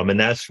Alinsky from, and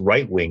that's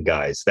right-wing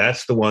guys.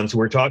 That's the ones who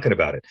are talking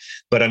about it.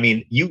 But I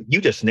mean, you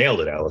just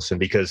nailed it, Allison,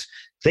 because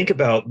think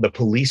about the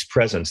police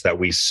presence that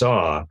we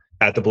saw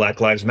at the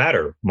Black Lives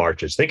Matter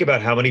marches. Think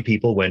about how many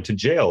people went to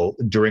jail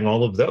during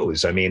all of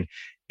those. I mean,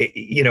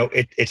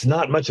 it's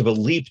not much of a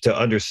leap to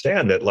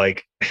understand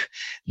that,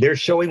 they're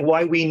showing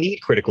why we need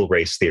critical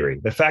race theory.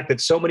 The fact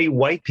that so many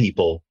white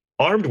people,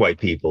 armed white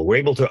people, were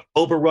able to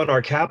overrun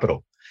our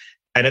Capitol.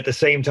 And at the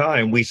same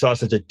time, we saw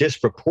such a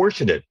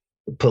disproportionate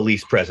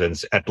police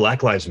presence at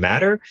Black Lives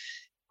Matter.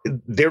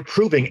 They're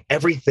proving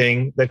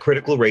everything that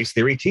critical race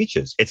theory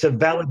teaches. It's a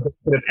validation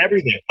of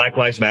everything Black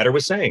Lives Matter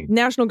was saying.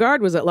 National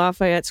Guard was at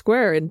Lafayette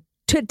Square in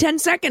 10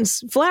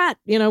 seconds flat.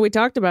 We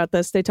talked about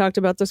this. They talked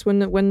about this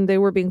when they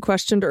were being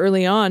questioned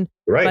early on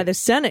by the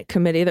Senate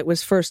committee that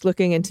was first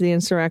looking into the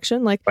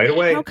insurrection. Right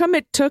away. How come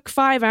it took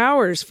 5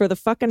 hours for the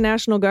fucking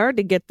National Guard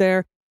to get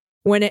there?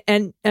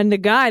 and the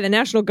guy, the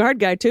National Guard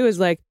guy too, is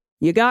like,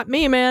 you got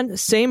me, man.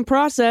 Same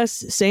process,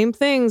 same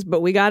things,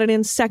 but we got it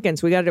in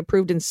seconds. We got it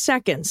approved in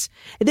seconds.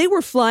 They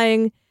were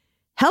flying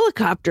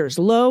helicopters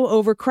low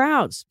over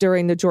crowds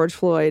during the George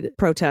Floyd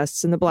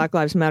protests and the Black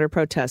Lives Matter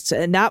protests,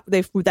 and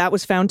that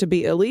was found to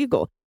be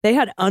illegal. They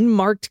had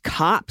unmarked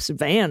cops,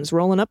 vans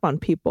rolling up on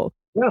people.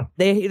 Yeah.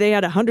 They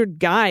had 100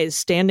 guys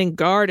standing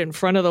guard in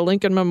front of the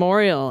Lincoln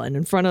Memorial and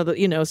in front of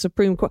the,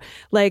 Supreme Court.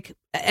 Like,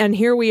 and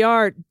here we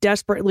are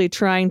desperately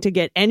trying to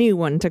get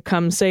anyone to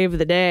come save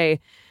the day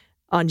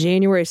on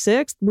January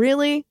 6th.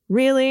 Really?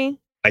 Really?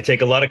 I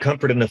take a lot of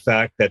comfort in the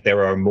fact that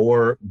there are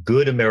more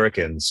good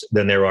Americans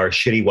than there are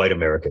shitty white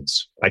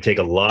Americans. I take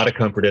a lot of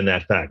comfort in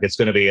that fact. It's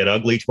going to be an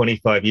ugly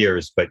 25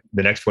 years, but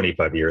the next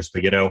 25 years.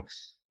 But,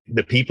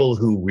 the people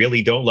who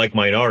really don't like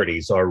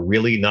minorities are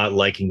really not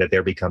liking that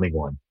they're becoming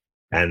one.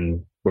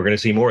 And we're going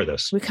to see more of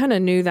this. We kind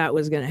of knew that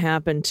was going to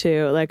happen,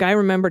 too. Like, I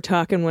remember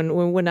talking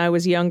when I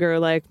was younger,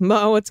 like,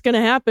 Mo, what's going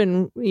to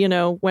happen,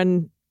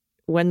 when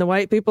the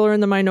white people are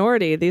in the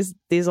minority?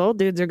 These old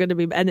dudes are going to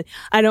be, and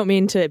I don't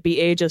mean to be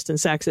ageist and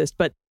sexist,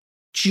 but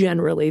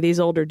generally these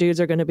older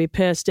dudes are going to be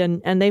pissed.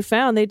 And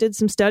they did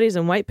some studies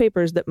and white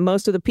papers that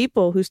most of the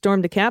people who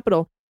stormed the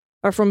Capitol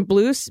are from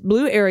blue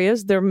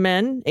areas. They're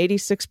men,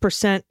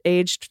 86%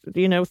 aged,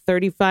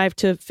 35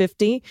 to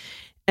 50.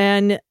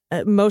 And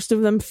most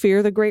of them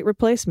fear the Great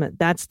Replacement.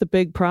 That's the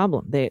big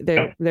problem.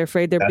 They're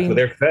afraid That's what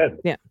they're fed.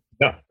 Yeah.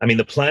 I mean,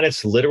 the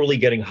planet's literally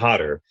getting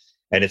hotter,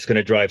 and it's going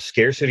to drive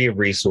scarcity of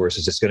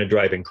resources. It's going to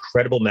drive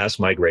incredible mass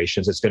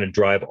migrations. It's going to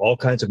drive all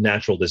kinds of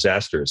natural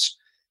disasters.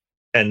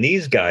 And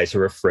these guys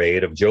are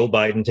afraid of Joe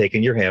Biden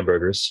taking your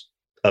hamburgers,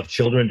 of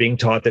children being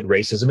taught that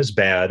racism is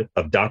bad,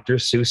 of Dr.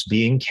 Seuss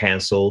being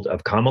canceled,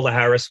 of Kamala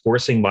Harris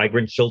forcing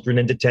migrant children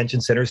in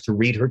detention centers to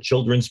read her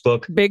children's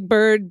book. Big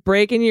Bird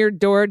breaking your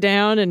door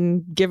down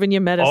and giving you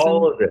medicine.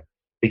 All of it.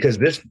 Because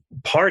this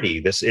party,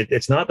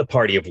 it's not the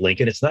party of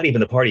Lincoln. It's not even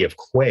the party of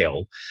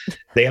Quayle.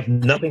 They have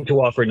nothing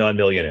to offer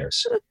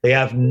non-millionaires. They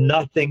have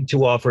nothing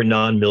to offer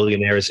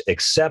non-millionaires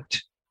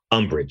except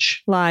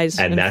umbrage. Lies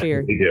and that's fear.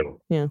 What we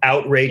do. Yeah.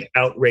 Outrage,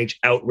 outrage,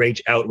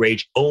 outrage,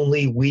 outrage.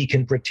 Only we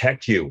can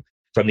protect you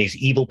from these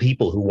evil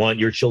people who want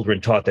your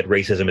children taught that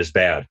racism is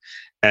bad.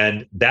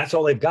 And that's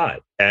all they've got.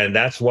 And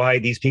that's why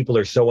these people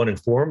are so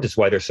uninformed. It's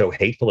why they're so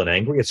hateful and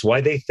angry. It's why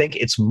they think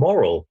it's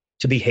moral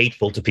to be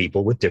hateful to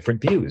people with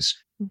different views.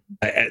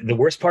 Mm-hmm. The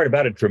worst part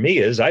about it for me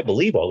is I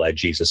believe all that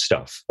Jesus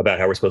stuff about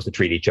how we're supposed to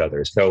treat each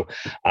other. So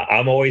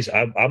I'm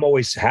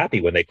always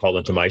happy when they call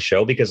into my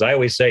show, because I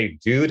always say,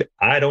 dude,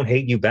 I don't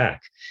hate you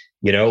back.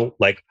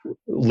 Like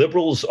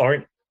liberals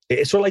aren't.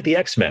 It's sort of like the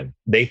X-Men.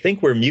 They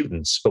think we're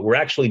mutants, but we're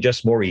actually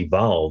just more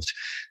evolved.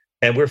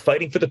 And we're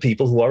fighting for the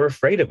people who are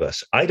afraid of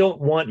us. I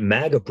don't want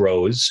MAGA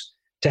bros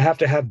to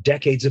have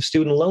decades of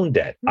student loan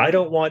debt. I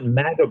don't want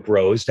MAGA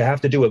bros to have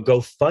to do a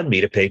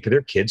GoFundMe to pay for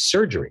their kids'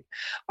 surgery.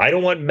 I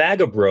don't want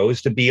MAGA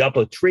bros to be up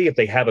a tree if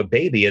they have a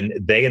baby and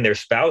they and their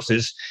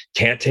spouses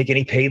can't take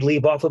any paid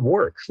leave off of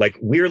work. Like,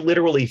 we're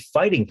literally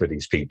fighting for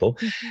these people.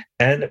 Mm-hmm.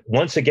 And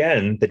once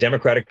again, the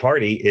Democratic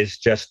Party is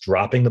just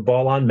dropping the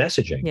ball on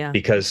messaging,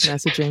 because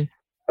messaging.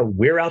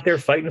 We're out there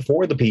fighting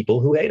for the people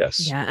who hate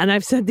us. Yeah. And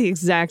I've said the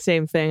exact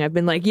same thing. I've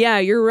been like, yeah,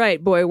 you're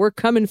right, boy. We're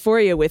coming for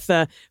you with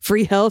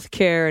free health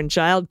care and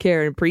child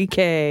care and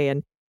pre-K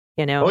and,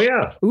 Oh,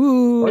 yeah.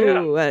 Ooh,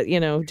 oh, yeah.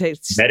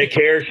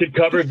 Medicare should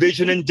cover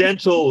vision and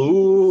dental.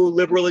 Ooh,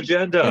 liberal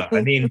agenda.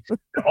 I mean,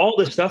 all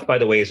this stuff, by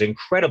the way, is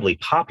incredibly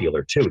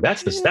popular, too.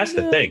 That's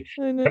the thing.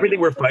 Everything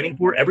we're fighting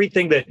for,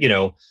 everything that,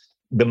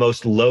 the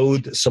most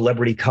loathed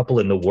celebrity couple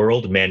in the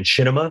world,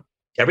 Manchinima,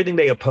 everything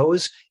they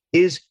oppose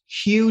is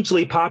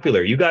hugely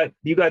popular. You got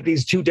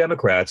these two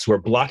Democrats who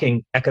are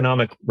blocking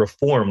economic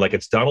reform like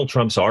it's Donald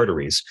Trump's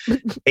arteries.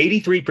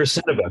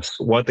 83% of us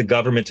want the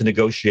government to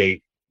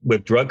negotiate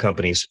with drug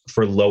companies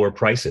for lower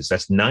prices.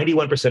 That's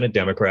 91% of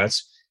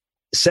Democrats,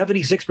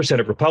 76%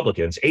 of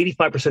Republicans,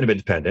 85% of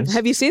independents.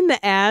 Have you seen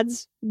the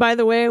ads, by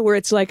the way, where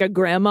it's like a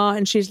grandma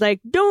and she's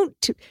like, don't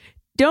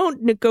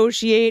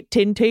negotiate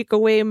and take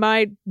away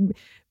my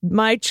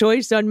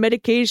choice on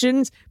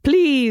medications.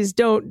 Please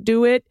don't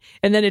do it.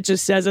 And then it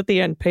just says at the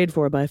end, paid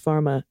for by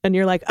pharma. And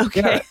you're like,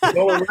 okay.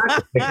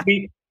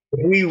 Yeah,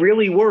 if we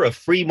really were a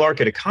free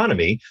market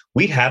economy,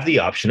 we'd have the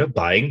option of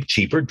buying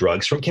cheaper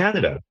drugs from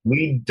Canada.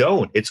 We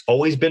don't. It's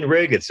always been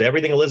rigged. It's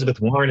everything Elizabeth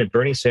Warren and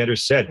Bernie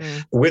Sanders said.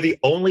 We're the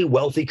only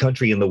wealthy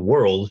country in the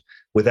world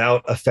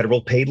without a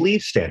federal paid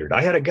leave standard.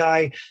 I had a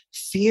guy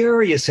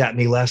furious at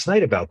me last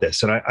night about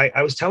this. And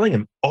I was telling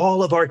him,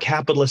 all of our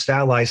capitalist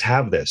allies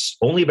have this.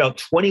 Only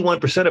about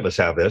 21% of us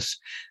have this.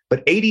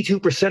 But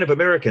 82% of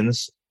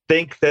Americans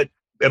think that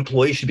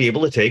employees should be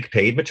able to take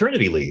paid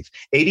maternity leave.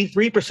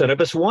 83% of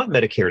us want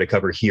Medicare to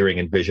cover hearing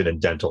and vision and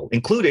dental,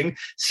 including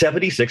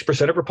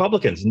 76% of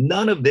Republicans.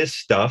 None of this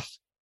stuff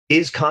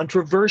is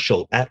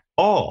controversial at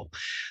all.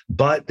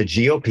 But the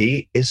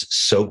GOP is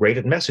so great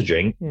at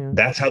messaging. Yeah.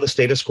 That's how the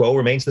status quo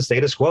remains the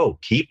status quo.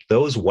 Keep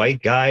those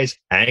white guys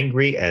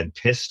angry and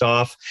pissed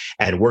off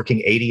and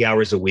working 80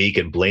 hours a week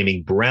and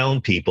blaming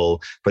brown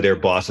people for their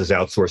bosses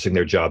outsourcing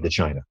their job to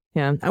China.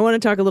 Yeah. I want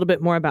to talk a little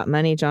bit more about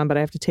money, John, but I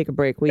have to take a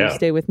break. Will you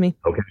stay with me?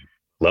 Okay.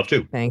 Love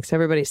to. Thanks.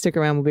 Everybody stick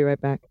around. We'll be right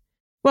back.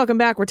 Welcome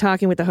back. We're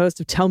talking with the host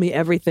of Tell Me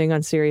Everything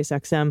on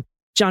SiriusXM,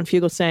 John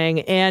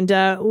Fugelsang, and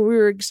we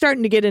were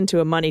starting to get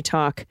into a money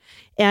talk.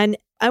 And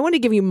I want to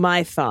give you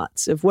my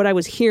thoughts of what I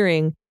was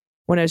hearing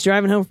when I was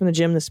driving home from the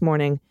gym this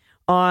morning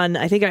on,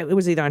 I think it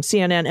was either on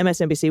CNN,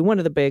 MSNBC, one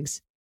of the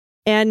bigs.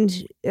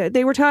 And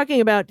they were talking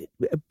about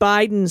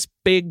Biden's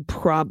big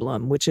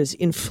problem, which is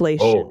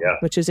inflation. Oh, yeah.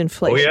 Which is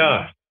inflation. Oh,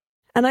 yeah.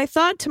 And I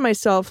thought to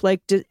myself,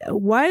 like,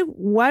 why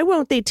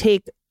won't they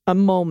take a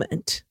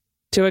moment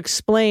to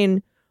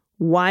explain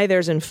why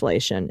there's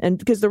inflation? And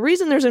because the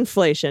reason there's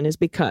inflation is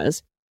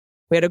because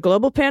we had a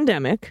global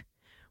pandemic.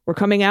 We're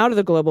coming out of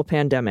the global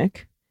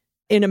pandemic.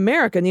 In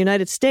America, in the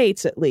United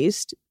States, at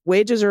least,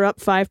 wages are up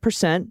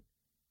 5%.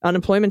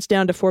 Unemployment's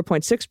down to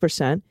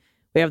 4.6%.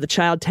 We have the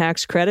child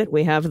tax credit.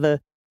 We have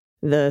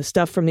the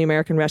stuff from the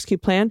American Rescue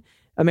Plan.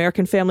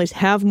 American families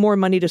have more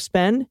money to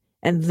spend,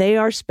 and they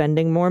are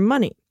spending more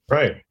money.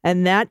 Right.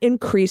 And that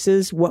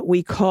increases what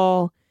we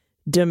call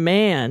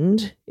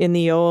demand in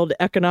the old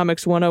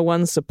Economics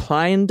 101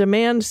 supply and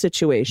demand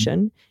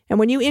situation. And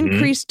when you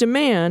increase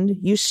demand,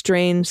 you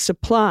strain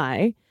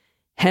supply,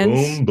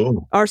 hence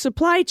our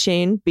supply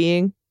chain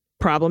being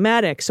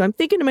problematic. So I'm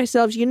thinking to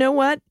myself, you know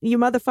what, you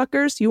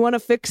motherfuckers, you want to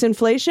fix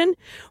inflation?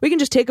 We can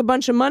just take a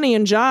bunch of money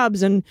and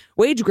jobs and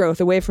wage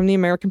growth away from the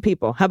American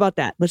people. How about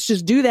that? Let's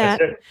just do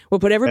that. We'll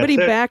put everybody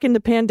back in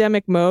the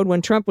pandemic mode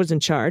when Trump was in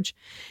charge.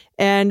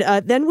 And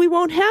then we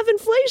won't have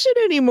inflation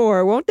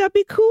anymore. Won't that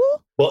be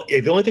cool? Well,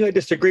 the only thing I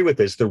disagree with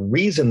is the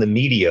reason the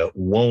media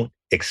won't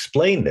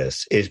explain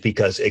this is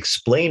because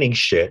explaining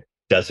shit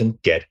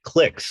doesn't get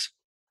clicks.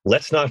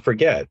 Let's not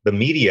forget, the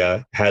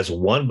media has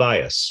one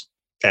bias,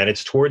 and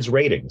it's towards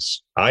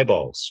ratings,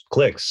 eyeballs,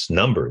 clicks,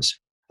 numbers.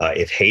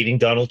 If hating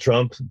Donald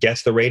Trump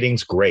gets the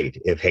ratings,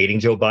 great. If hating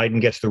Joe Biden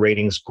gets the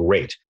ratings,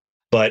 great.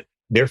 But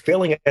they're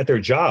failing at their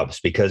jobs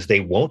because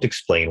they won't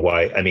explain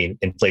why. I mean,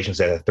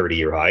 inflation's at a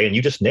 30-year high, and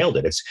you just nailed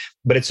it.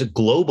 But it's a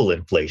global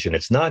inflation.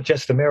 It's not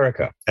just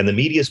America. And the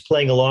media is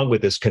playing along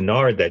with this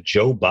canard that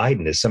Joe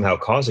Biden is somehow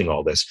causing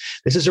all this.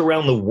 This is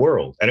around the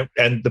world.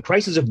 And the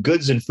prices of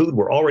goods and food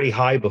were already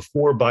high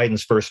before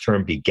Biden's first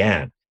term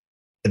began.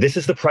 This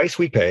is the price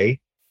we pay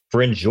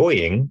for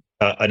enjoying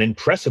an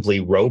impressively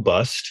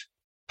robust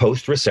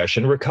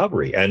post-recession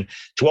recovery. And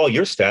to all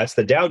your stats,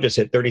 the Dow just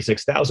hit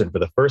 36,000 for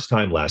the first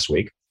time last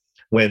week.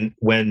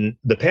 When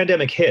the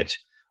pandemic hit,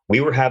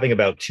 we were having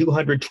about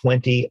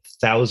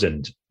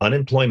 220,000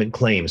 unemployment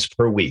claims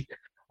per week.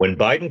 When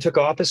Biden took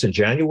office in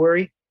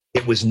January,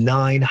 it was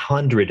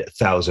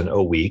 900,000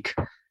 a week.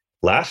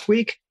 Last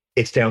week,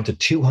 it's down to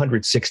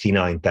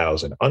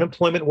 269,000.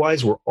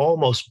 Unemployment-wise, we're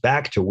almost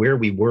back to where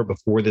we were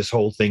before this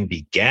whole thing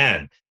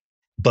began.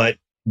 But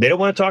they don't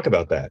want to talk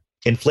about that.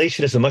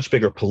 Inflation is a much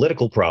bigger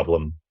political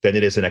problem than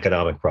it is an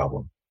economic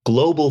problem.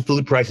 Global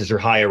food prices are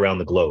high around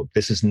the globe.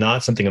 This is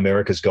not something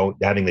America's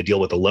having to deal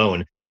with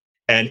alone.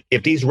 And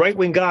if these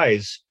right-wing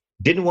guys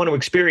didn't want to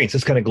experience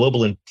this kind of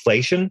global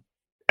inflation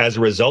as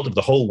a result of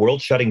the whole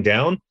world shutting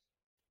down,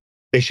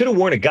 they should have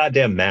worn a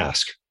goddamn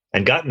mask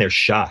and gotten their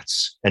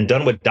shots and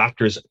done what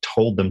doctors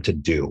told them to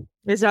do.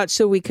 Is that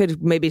so we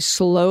could maybe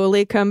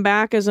slowly come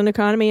back as an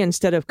economy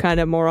instead of kind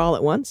of more all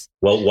at once?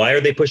 Well, why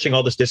are they pushing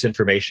all this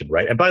disinformation,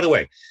 right? And by the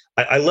way,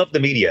 I love the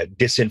media,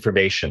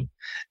 disinformation,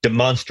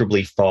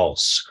 demonstrably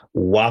false,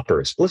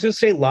 whoppers. Let's just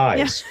say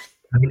lies. Yeah.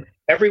 I mean,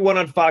 everyone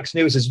on Fox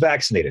News is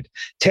vaccinated.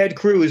 Ted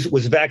Cruz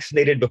was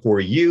vaccinated before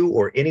you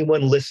or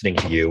anyone listening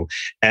to you.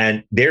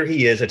 And there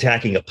he is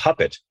attacking a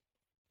puppet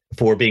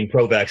for being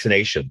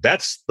pro-vaccination.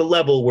 That's the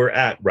level we're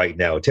at right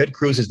now. Ted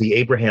Cruz is the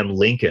Abraham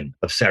Lincoln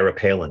of Sarah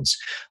Palin's.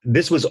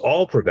 This was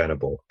all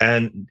preventable.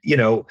 And,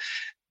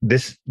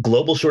 this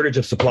global shortage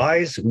of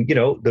supplies,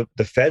 the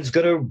Fed's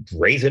going to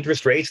raise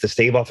interest rates to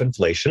stave off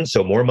inflation.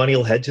 So more money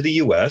will head to the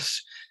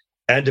U.S.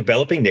 and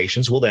developing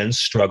nations will then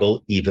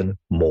struggle even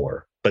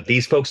more. But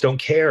these folks don't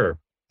care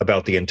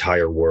about the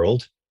entire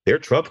world. They're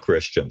Trump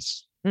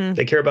Christians.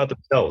 They care about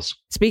themselves.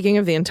 Speaking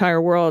of the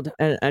entire world,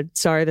 and I'm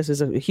sorry, this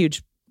is a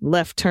huge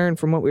left turn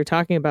from what we were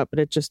talking about, but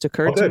it just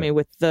occurred to me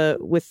with the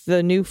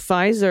new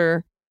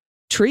Pfizer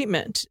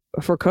treatment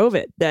for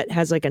COVID that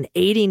has like an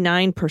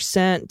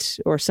 89%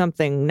 or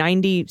something,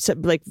 90,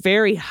 like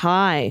very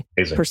high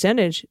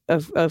percentage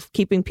of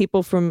keeping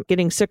people from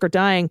getting sick or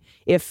dying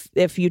if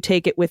you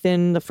take it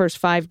within the first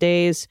 5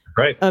 days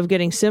of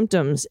getting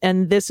symptoms.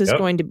 And this is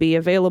going to be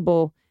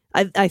available.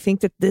 I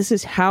think that this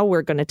is how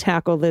we're going to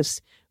tackle this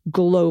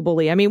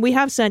globally. I mean, we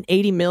have sent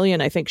 80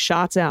 million, I think,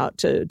 shots out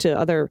to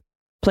other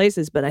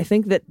places, but I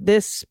think that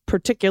this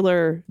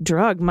particular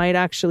drug might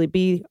actually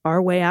be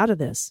our way out of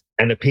this.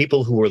 And the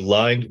people who were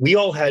lying, we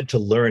all had to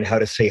learn how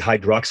to say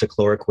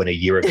hydroxychloroquine a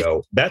year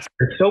ago. There's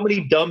so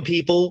many dumb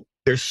people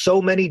There's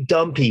so many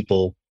dumb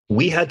people.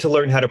 We had to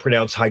learn how to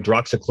pronounce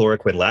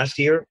hydroxychloroquine last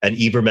year and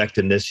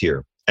ivermectin this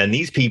year. And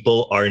these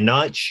people are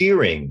not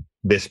cheering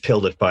this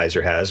pill that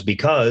Pfizer has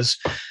because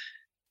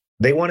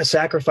they want to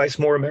sacrifice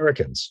more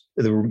Americans,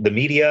 the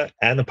media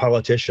and the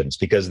politicians,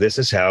 because this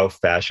is how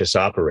fascists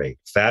operate.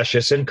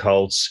 Fascists and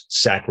cults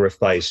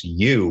sacrifice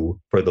you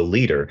for the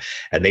leader,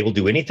 and they will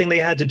do anything they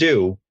had to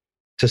do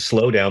to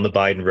slow down the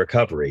Biden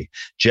recovery,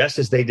 just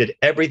as they did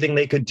everything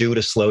they could do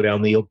to slow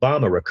down the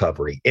Obama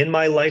recovery. In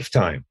my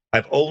lifetime,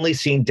 I've only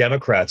seen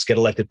Democrats get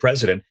elected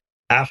president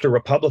after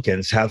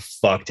Republicans have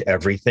fucked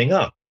everything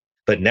up.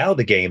 But now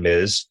the game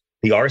is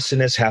the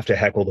arsonists have to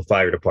heckle the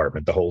fire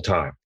department the whole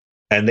time.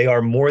 And they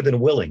are more than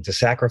willing to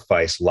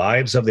sacrifice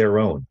lives of their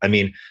own. I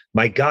mean,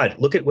 my God,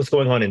 look at what's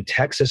going on in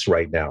Texas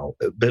right now.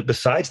 But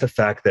besides the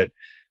fact that,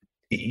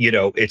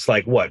 it's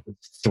like,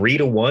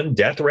 3-to-1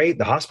 death rate?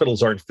 The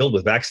hospitals aren't filled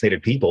with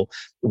vaccinated people.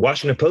 The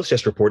Washington Post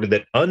just reported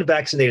that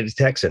unvaccinated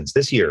Texans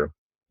this year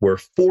were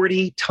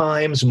 40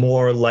 times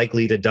more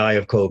likely to die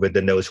of COVID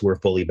than those who were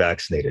fully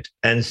vaccinated.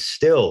 And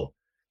still,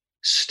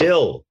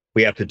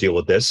 we have to deal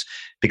with this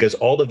because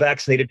all the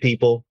vaccinated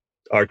people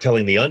are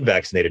telling the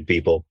unvaccinated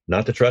people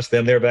not to trust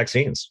their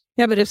vaccines.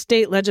 Yeah, but if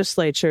state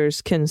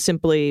legislatures can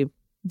simply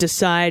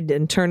decide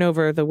and turn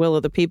over the will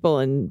of the people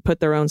and put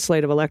their own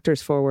slate of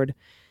electors forward,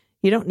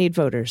 you don't need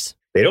voters.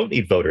 They don't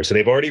need voters, and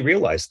they've already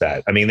realized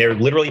that. I mean, they're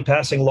literally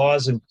passing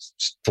laws in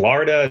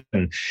Florida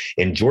and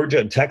in Georgia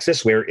and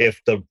Texas where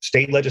if the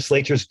state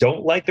legislatures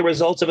don't like the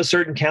results of a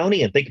certain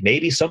county and think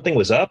maybe something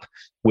was up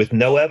with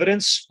no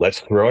evidence, let's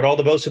throw out all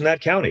the votes in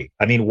that county.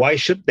 I mean, why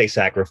should they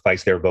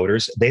sacrifice their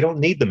voters? They don't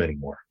need them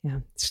anymore. Yeah,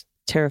 it's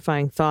a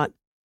terrifying thought.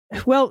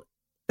 Well,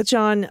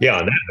 John. Yeah,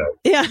 on that note.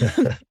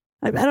 Yeah.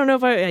 I don't know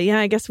if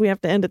I guess we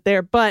have to end it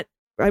there, but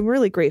I'm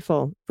really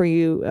grateful for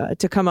you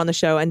to come on the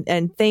show.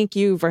 And thank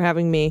you for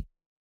having me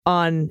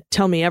on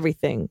Tell Me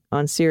Everything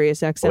on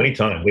SiriusXM.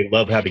 Anytime. We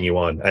love having you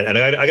on. And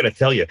I got to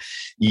tell you,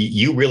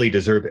 you really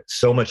deserve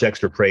so much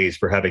extra praise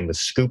for having the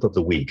scoop of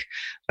the week.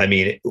 I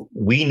mean,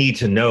 we need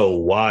to know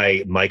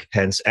why Mike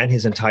Pence and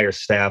his entire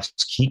staff's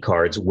key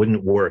cards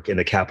wouldn't work in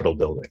the Capitol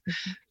building.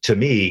 Mm-hmm. To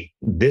me,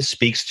 this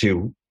speaks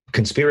to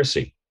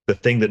conspiracy, the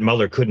thing that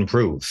Mueller couldn't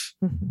prove.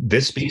 Mm-hmm.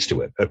 This speaks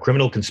to it, a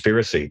criminal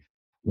conspiracy,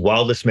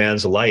 while this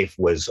man's life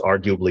was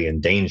arguably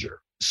in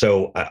danger.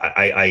 So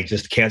I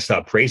just can't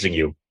stop praising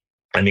you.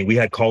 I mean, we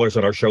had callers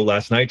on our show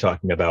last night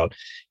talking about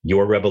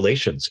your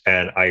revelations.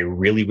 And I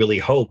really, really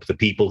hope the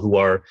people who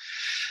are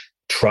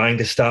trying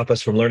to stop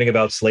us from learning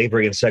about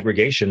slavery and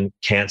segregation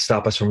can't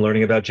stop us from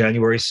learning about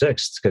January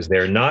 6th, because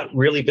they're not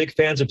really big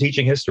fans of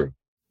teaching history.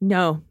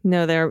 No,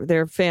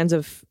 they're fans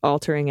of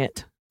altering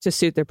it to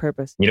suit their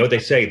purpose. You know what they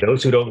say?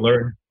 Those who don't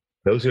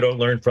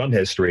learn from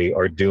history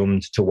are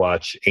doomed to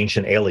watch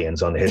Ancient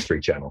Aliens on the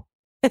History Channel.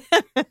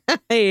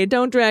 Hey,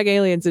 don't drag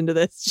aliens into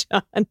this,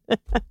 John.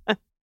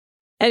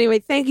 Anyway,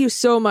 thank you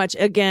so much.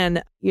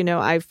 Again,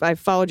 I've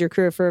followed your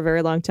career for a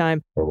very long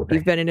time.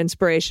 You've been an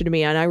inspiration to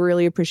me, and I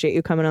really appreciate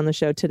you coming on the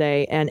show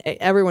today. And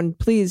everyone,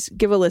 please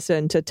give a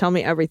listen to Tell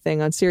Me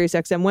Everything on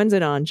SiriusXM. When's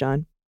it on,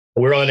 John?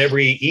 We're on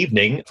every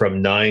evening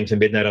from 9 to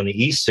midnight on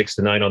the East, 6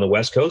 to 9 on the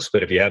West Coast.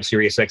 But if you have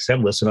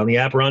SiriusXM, listen on the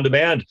app or on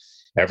demand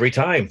every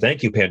time.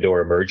 Thank you,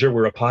 Pandora Merger.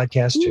 We're a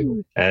podcast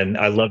too. And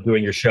I love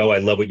doing your show. I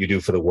love what you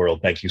do for the world.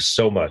 Thank you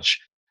so much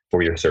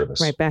for your service.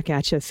 Right back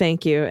at you.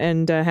 Thank you.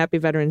 And happy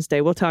Veterans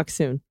Day. We'll talk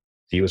soon.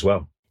 See you as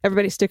well.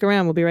 Everybody stick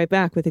around. We'll be right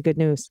back with the good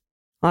news.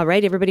 All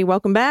right, everybody,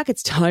 welcome back.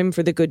 It's time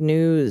for the good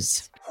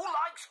news. Who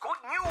likes good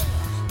news?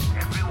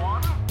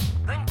 Everyone?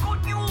 Then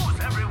good news,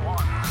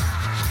 everyone.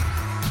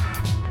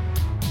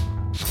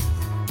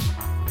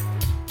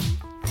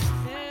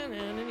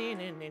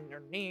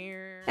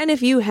 And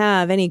if you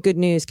have any good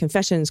news,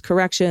 confessions,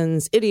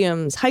 corrections,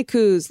 idioms,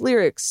 haikus,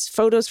 lyrics,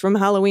 photos from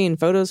Halloween,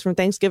 photos from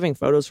Thanksgiving,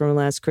 photos from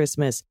last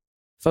Christmas,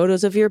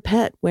 photos of your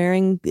pet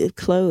wearing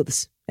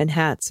clothes and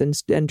hats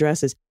and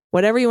dresses,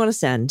 whatever you want to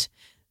send.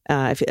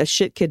 If a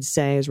shit kids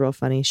say is real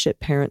funny. Shit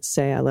parents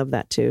say. I love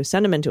that too.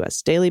 Send them in to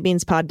us.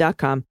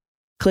 dailybeanspod.com.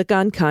 Click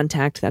on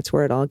contact. That's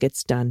where it all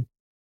gets done.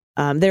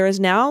 There is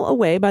now a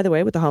way, by the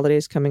way, with the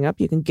holidays coming up,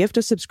 you can gift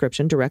a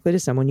subscription directly to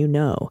someone you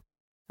know.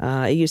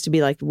 It used to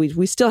be like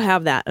we still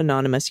have that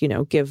anonymous,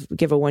 give a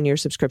 1-year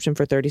subscription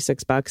for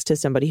 $36 to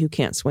somebody who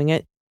can't swing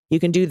it. You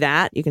can do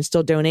that. You can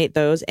still donate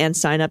those and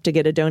sign up to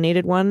get a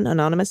donated one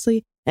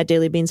anonymously at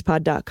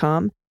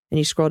dailybeanspod.com. And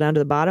you scroll down to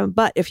the bottom.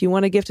 But if you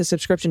want to gift a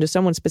subscription to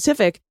someone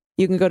specific,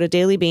 you can go to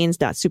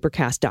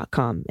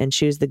dailybeans.supercast.com and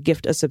choose the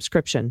gift a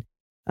subscription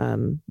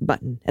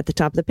button at the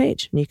top of the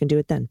page. And you can do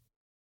it then.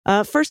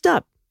 First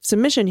up,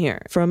 submission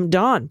here from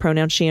Dawn,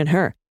 pronouns she and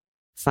her.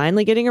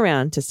 Finally getting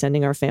around to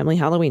sending our family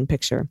Halloween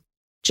picture.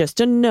 Just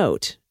a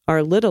note,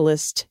 our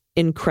littlest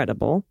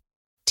incredible,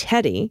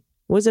 Teddy,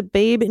 was a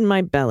babe in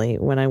my belly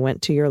when I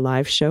went to your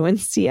live show in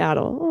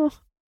Seattle. Oh,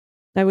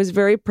 I was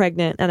very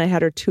pregnant and I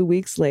had her 2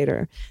 weeks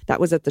later. That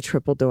was at the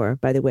Triple Door,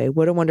 by the way.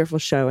 What a wonderful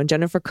show. And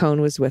Jennifer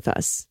Cohn was with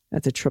us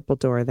at the Triple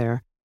Door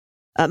there.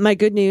 My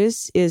good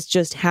news is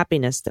just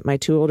happiness that my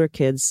 2 older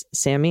kids,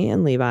 Sammy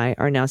and Levi,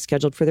 are now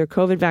scheduled for their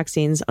COVID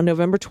vaccines on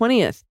November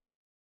 20th.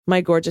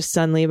 My gorgeous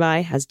son,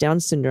 Levi, has Down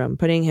syndrome,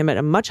 putting him at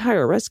a much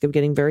higher risk of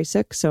getting very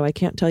sick, so I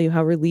can't tell you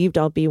how relieved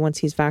I'll be once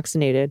he's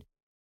vaccinated.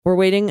 We're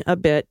waiting a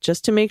bit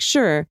just to make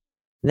sure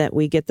that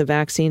we get the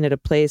vaccine at a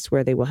place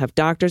where they will have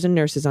doctors and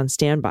nurses on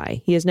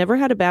standby. He has never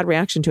had a bad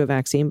reaction to a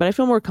vaccine, but I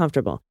feel more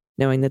comfortable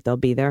knowing that they'll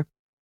be there.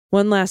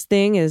 One last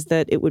thing is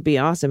that it would be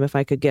awesome if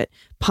I could get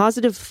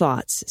positive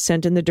thoughts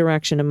sent in the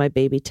direction of my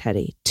baby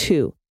Teddy.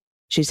 2.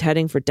 She's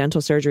heading for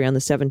dental surgery on the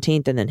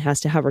 17th and then has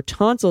to have her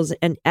tonsils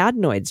and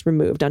adenoids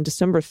removed on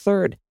December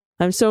 3rd.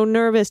 I'm so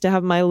nervous to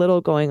have my little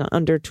going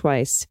under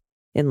twice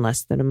in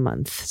less than a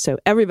month. So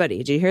everybody,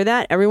 did you hear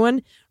that?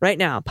 Everyone, right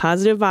now,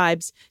 positive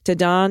vibes to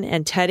Dawn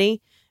and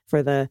Teddy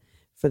for the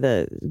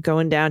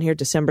going down here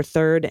December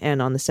 3rd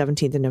and on the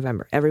 17th of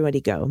November. Everybody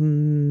go.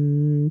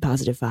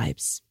 Positive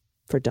vibes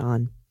for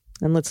Dawn.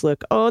 And let's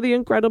look. Oh, The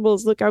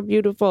Incredibles. Look how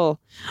beautiful.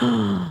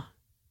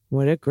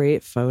 What a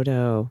great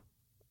photo.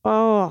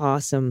 Oh,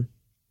 awesome.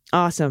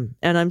 Awesome.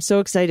 And I'm so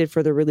excited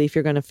for the relief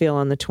you're going to feel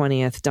on the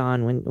 20th,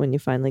 Dawn, when you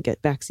finally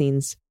get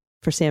vaccines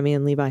for Sammy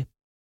and Levi.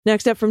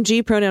 Next up from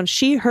G, pronouns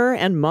she, her,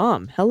 and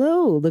mom.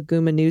 Hello,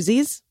 Laguma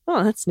Newsies.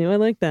 Oh, that's new. I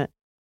like that.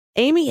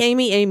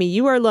 Amy,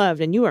 you are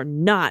loved and you are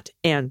not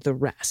and the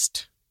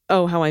rest.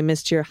 Oh, how I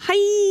missed your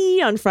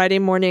hi on Friday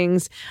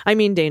mornings. I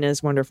mean, Dana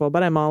is wonderful,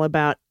 but I'm all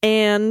about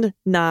and,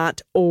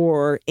 not,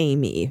 or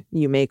Amy.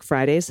 You make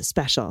Fridays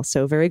special.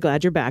 So very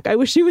glad you're back. I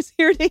wish she was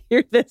here to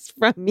hear this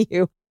from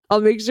you.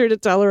 I'll make sure to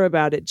tell her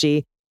about it,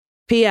 G.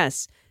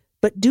 P.S.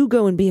 But do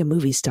go and be a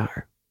movie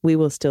star. We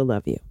will still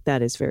love you.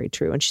 That is very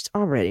true. And she's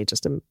already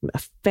just a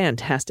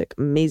fantastic,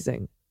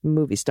 amazing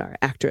movie star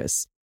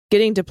actress.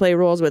 Getting to play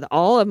roles with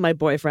all of my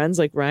boyfriends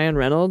like Ryan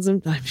Reynolds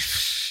and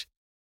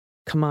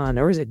come on,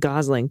 or is it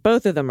Gosling?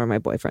 Both of them are my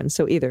boyfriends,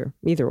 so either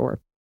or.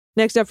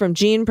 Next up from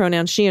Jean,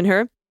 pronouns she and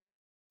her.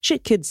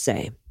 Shit kids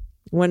say.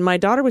 When my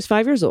daughter was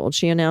 5 years old,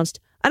 she announced,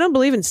 I don't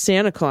believe in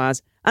Santa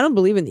Claus, I don't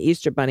believe in the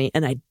Easter Bunny,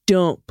 and I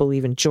don't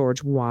believe in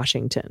George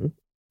Washington.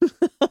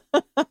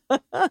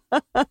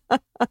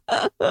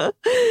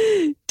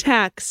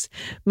 Tax,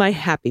 my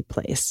happy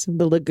place,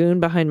 the lagoon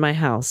behind my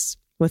house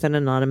with an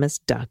anonymous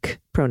duck,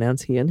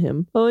 pronouns he and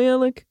him. Oh yeah,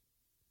 look.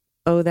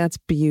 Oh, that's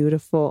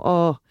beautiful.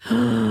 Oh,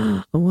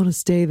 I want to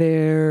stay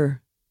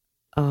there.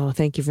 Oh,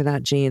 thank you for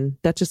that, Jean.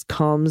 That just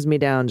calms me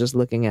down just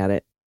looking at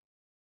it.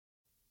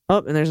 Oh,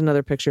 and there's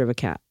another picture of a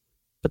cat,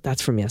 but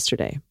that's from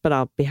yesterday, but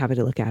I'll be happy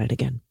to look at it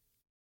again.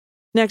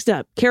 Next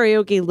up,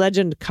 karaoke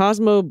legend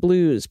Cosmo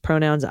Blues,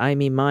 pronouns I,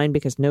 me, mine,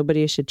 because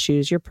nobody should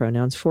choose your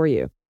pronouns for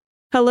you.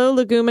 Hello,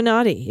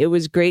 Leguminati. It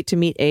was great to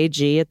meet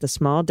AG at the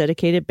small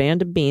dedicated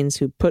band of beans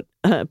who put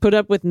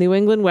up with New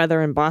England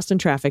weather and Boston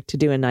traffic to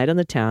do a night on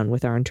the town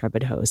with our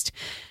intrepid host.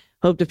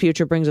 Hope the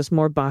future brings us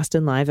more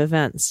Boston live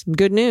events.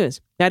 Good news.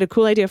 I had a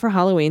cool idea for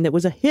Halloween that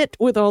was a hit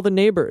with all the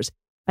neighbors.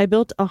 I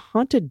built a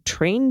haunted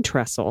train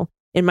trestle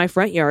in my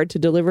front yard to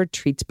deliver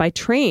treats by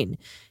train.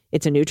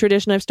 It's a new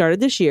tradition I've started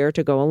this year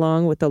to go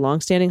along with the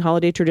longstanding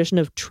holiday tradition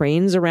of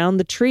trains around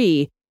the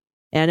tree.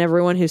 And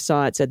everyone who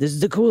saw it said, this is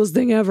the coolest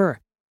thing ever.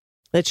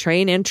 The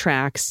train and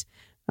tracks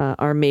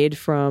are made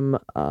from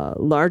a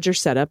larger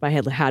setup I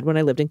had when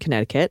I lived in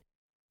Connecticut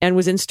and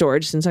was in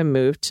storage since I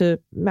moved to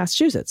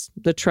Massachusetts.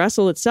 The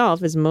trestle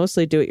itself is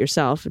mostly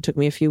do-it-yourself. It took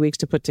me a few weeks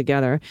to put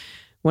together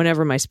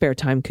whenever my spare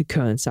time could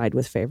coincide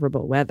with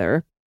favorable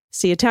weather.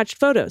 See attached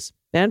photos.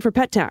 And for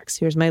pet tax,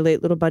 here's my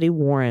late little buddy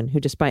Warren,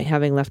 who despite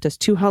having left us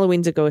 2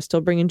 Halloweens ago is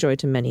still bringing joy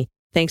to many,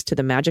 thanks to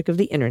the magic of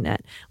the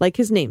internet, like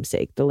his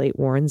namesake, the late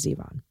Warren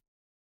Zevon.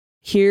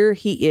 Here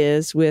he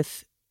is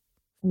with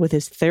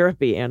his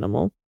therapy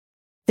animal.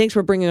 Thanks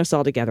for bringing us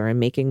all together and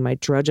making my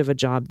drudge of a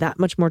job that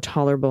much more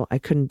tolerable. I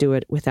couldn't do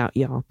it without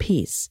y'all.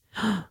 Peace.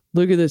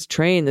 Look at this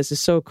train. This is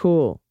so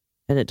cool.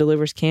 And it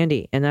delivers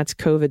candy. And that's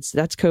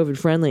COVID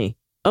friendly.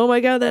 Oh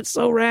my God, that's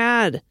so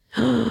rad.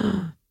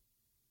 Oh,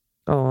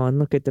 and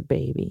look at the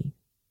baby.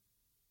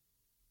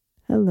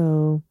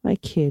 Hello. Hi,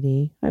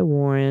 kitty. Hi,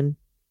 Warren.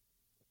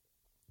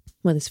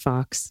 With his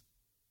fox.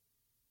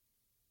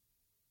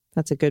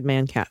 That's a good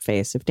man-cat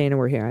face. If Dana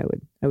were here,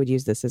 I would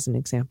use this as an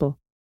example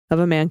of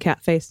a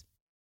man-cat face.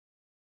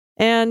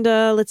 And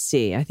let's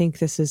see. I think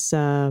this is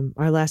our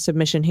last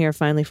submission here,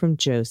 finally from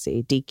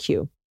Josie,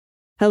 DQ.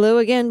 Hello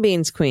again,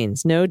 Beans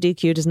Queens. No,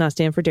 DQ does not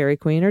stand for Dairy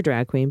Queen or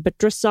Drag Queen, but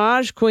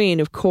Dressage Queen,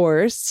 of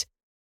course.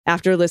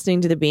 After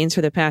listening to the Beans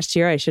for the past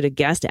year, I should have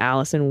guessed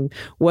Allison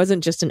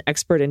wasn't just an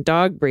expert in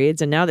dog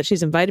breeds. And now that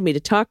she's invited me to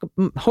talk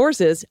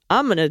horses,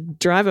 I'm going to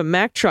drive a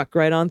Mack truck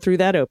right on through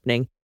that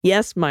opening.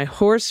 Yes, my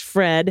horse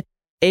Fred,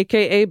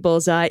 a.k.a.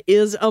 Bullseye,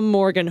 is a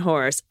Morgan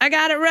horse. I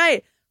got it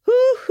right.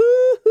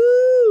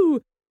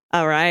 Hoo-hoo-hoo.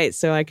 All right,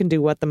 so I can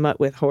do what the mutt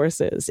with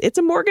horses. It's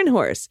a Morgan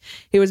horse.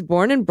 He was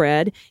born and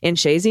bred in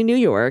Shazy, New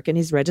York, and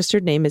his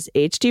registered name is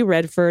H.D.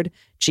 Redford,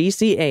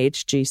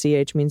 GCH.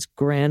 GCH means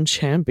Grand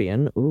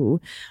Champion.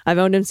 Ooh. I've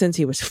owned him since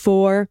he was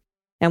 4,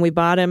 and we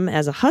bought him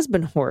as a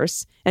husband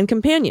horse and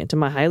companion to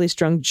my highly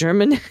strung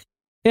German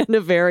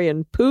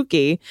Hanoverian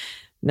Pookie.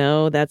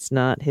 No, that's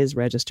not his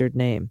registered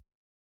name.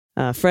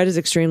 Fred is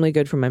extremely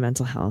good for my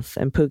mental health,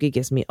 and Pookie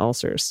gives me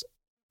ulcers.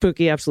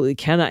 Pookie absolutely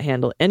cannot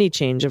handle any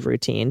change of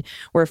routine,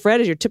 where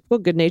Fred is your typical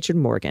good-natured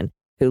Morgan,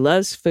 who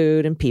loves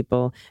food and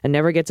people and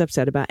never gets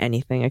upset about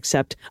anything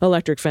except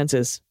electric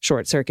fences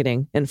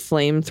short-circuiting and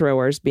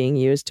flamethrowers being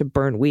used to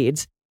burn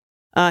weeds.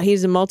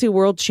 He's a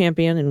multi-world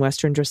champion in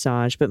Western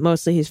dressage, but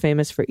mostly he's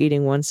famous for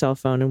eating one cell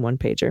phone and one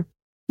pager.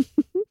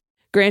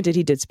 Granted,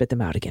 he did spit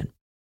them out again.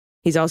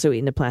 He's also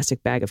eaten a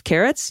plastic bag of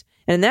carrots,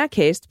 and in that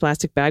case, the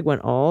plastic bag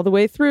went all the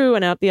way through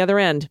and out the other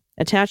end.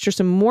 Attached are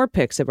some more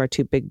pics of our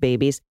two big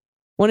babies.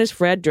 One is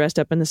Fred dressed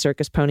up in the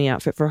circus pony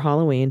outfit for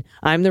Halloween.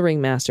 I'm the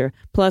ringmaster,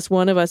 plus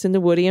one of us in the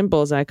Woody and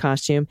Bullseye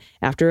costume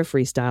after a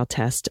freestyle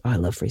test. Oh, I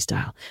love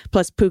freestyle.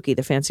 Plus Pookie,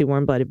 the fancy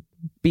warm-blooded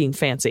being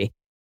fancy.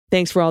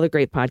 Thanks for all the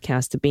great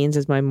podcasts. The Beans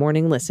is my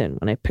morning listen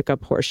when I pick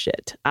up horse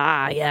shit.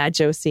 Ah, yeah,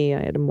 Josie,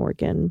 I had a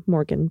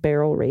Morgan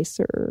barrel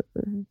racer,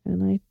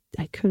 and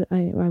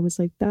I was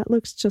like, that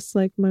looks just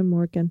like my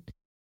Morgan.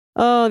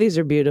 Oh, these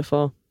are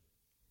beautiful.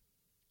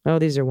 Oh,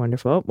 these are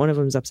wonderful. Oh, one of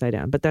them's upside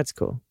down, but that's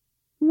cool.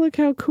 Look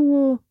how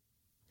cool.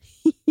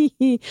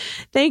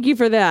 Thank you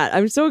for that.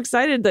 I'm so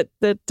excited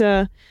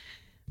that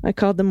I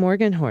called the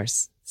Morgan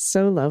horse.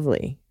 So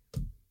lovely.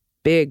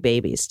 Big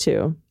babies,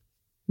 too.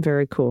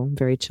 Very cool.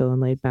 Very chill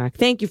and laid back.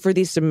 Thank you for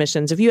these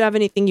submissions. If you have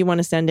anything you want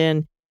to send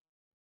in,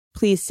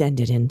 please send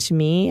it in to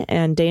me.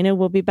 And Dana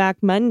will be back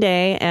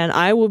Monday. And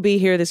I will be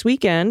here this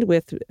weekend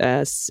with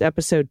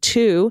episode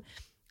 2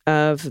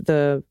 of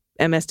the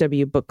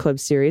MSW Book Club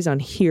series on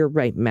Here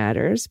Right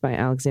Matters by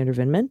Alexander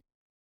Vindman.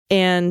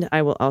 And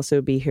I will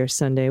also be here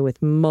Sunday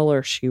with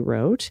Muller, She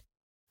Wrote.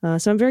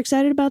 So I'm very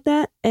excited about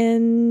that.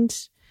 And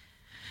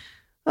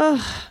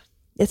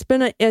it's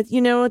been,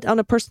 on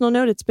a personal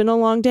note, it's been a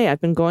long day.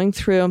 I've been going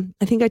through,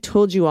 I think I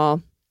told you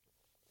all,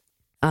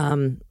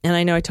 and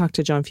I know I talked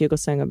to John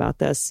Fugelsang about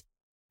this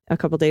a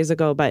couple days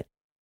ago, but,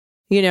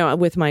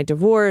 with my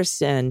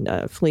divorce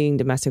and fleeing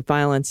domestic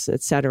violence,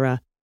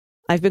 etc.,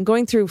 I've been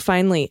going through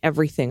finally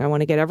everything. I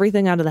want to get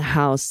everything out of the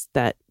house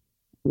that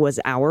was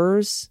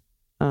ours.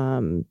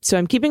 So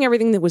I'm keeping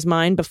everything that was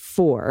mine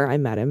before I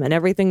met him and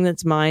everything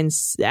that's mine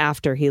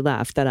after he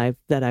left that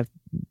I've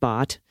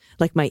bought,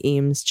 like my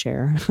Eames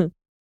chair.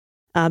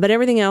 But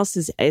everything else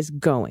is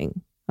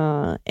going.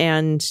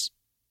 And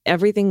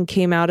everything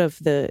came out of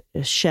the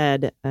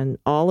shed and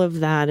all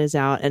of that is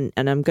out. And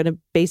I'm going to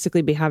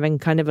basically be having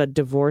kind of a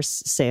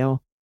divorce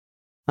sale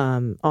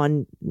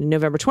on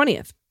November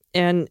 20th.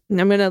 And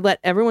I'm going to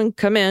let everyone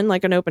come in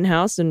like an open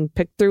house and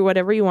pick through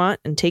whatever you want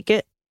and take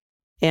it.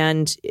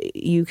 And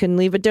you can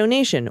leave a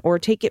donation or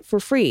take it for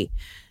free.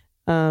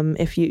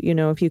 If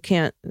you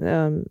can't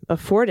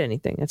afford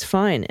anything, that's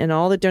fine. And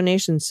all the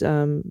donations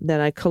that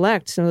I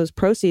collect, some of those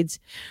proceeds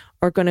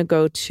are going to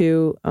go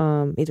to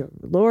either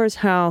Laura's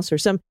house or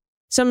some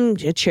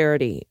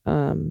charity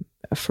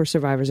for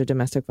survivors of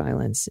domestic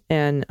violence.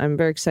 And I'm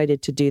very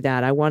excited to do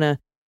that. I want to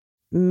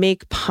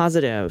make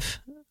positive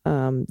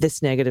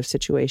this negative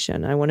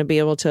situation. I want to be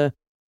able to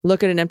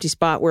look at an empty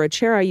spot where a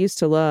chair I used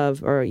to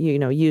love or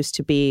used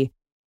to be.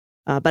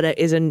 But it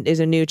is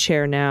a new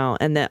chair now,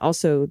 and that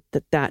also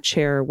that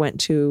chair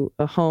went to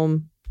a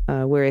home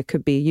where it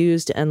could be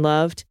used and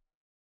loved,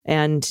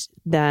 and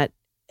that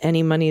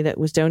any money that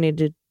was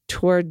donated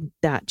toward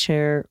that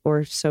chair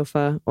or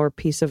sofa or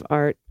piece of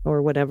art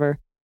or whatever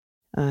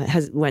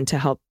went to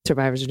help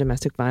survivors of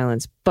domestic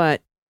violence.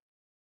 But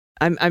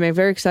I'm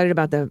very excited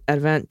about the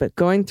event. But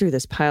going through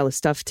this pile of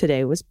stuff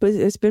today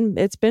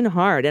it's been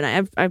hard,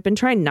 and I've been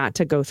trying not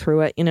to go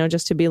through it,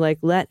 just to be like,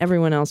 let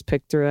everyone else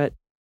pick through it.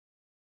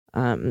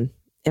 And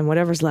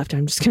whatever's left,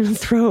 I'm just going to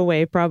throw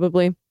away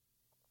probably.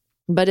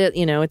 But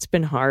it's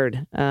been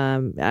hard.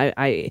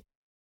 I've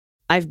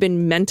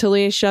been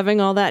mentally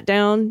shoving all that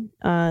down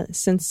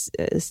since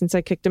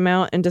I kicked him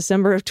out in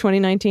December of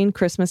 2019,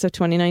 Christmas of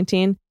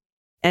 2019.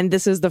 And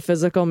this is the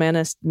physical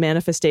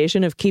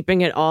manifestation of keeping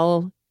it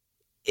all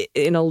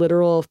in a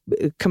literal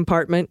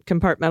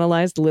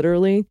compartmentalized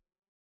literally.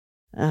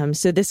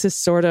 So this is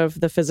sort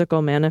of the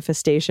physical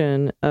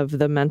manifestation of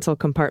the mental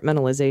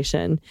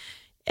compartmentalization.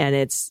 And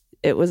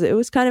it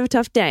was kind of a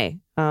tough day,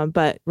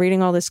 but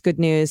reading all this good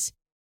news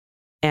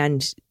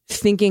and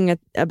thinking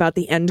about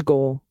the end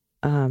goal,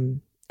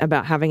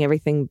 about having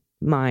everything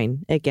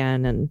mine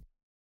again,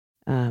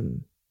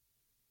 and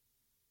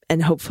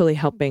hopefully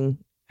helping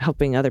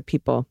other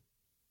people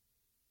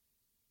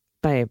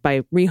by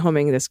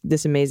rehoming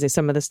this amazing.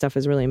 Some of the stuff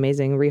is really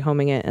amazing,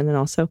 rehoming it, and then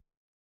also,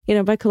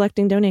 by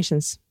collecting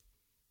donations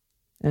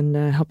and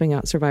helping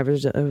out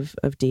survivors of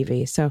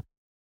DV. So.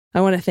 I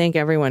want to thank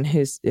everyone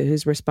who's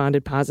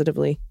responded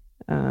positively.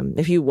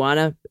 If you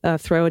want to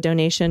throw a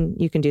donation,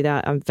 you can do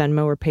that on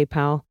Venmo or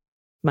PayPal.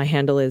 My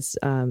handle is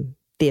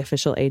the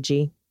official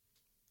AG.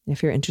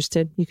 If you're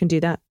interested, you can do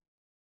that.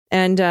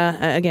 And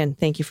again,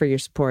 thank you for your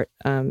support.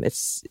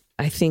 It's,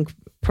 I think,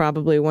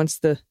 probably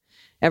once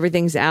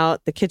everything's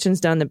out, the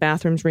kitchen's done, the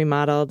bathroom's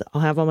remodeled,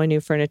 I'll have all my new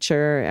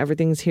furniture.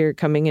 Everything's here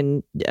coming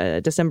in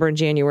December and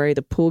January.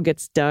 The pool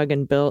gets dug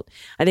and built.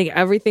 I think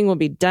everything will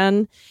be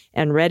done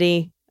and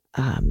ready.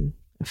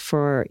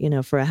 for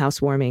a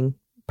housewarming,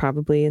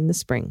 probably in the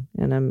spring.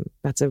 And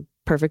that's a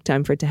perfect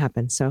time for it to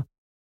happen. So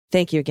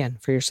thank you again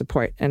for your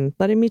support and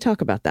letting me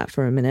talk about that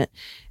for a minute.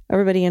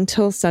 Everybody,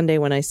 until Sunday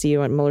when I see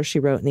you at Mueller, She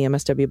Wrote in the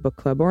MSW Book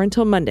Club, or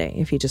until Monday,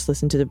 if you just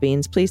listen to the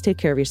Beans, please take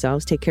care of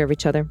yourselves, take care of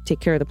each other,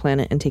 take care of the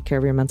planet, and take care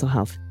of your mental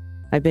health.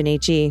 I've been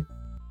HE,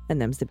 and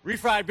them's the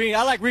Refried beans.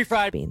 I like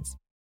refried beans.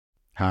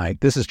 Hi,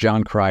 this is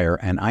John Cryer,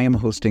 and I am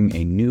hosting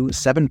a new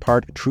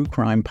 7-part true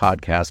crime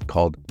podcast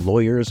called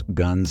Lawyers,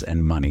 Guns,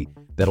 and Money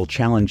that'll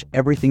challenge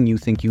everything you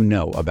think you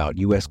know about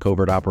U.S.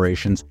 covert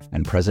operations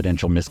and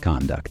presidential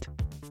misconduct.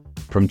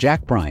 From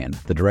Jack Bryan,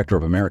 the director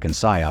of American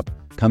PSYOP,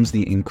 comes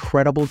the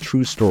incredible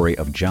true story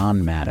of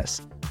John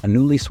Mattis, a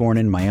newly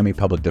sworn-in Miami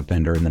public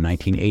defender in the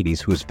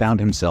 1980s who has found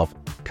himself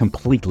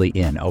completely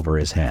in over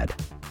his head.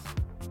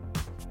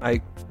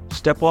 I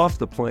step off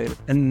the plane,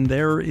 and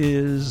there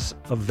is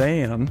a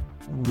van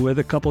with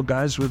a couple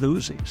guys with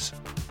Uzis.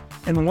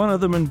 And one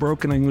of them in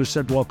broken English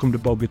said, "Welcome to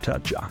Bogota,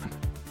 John."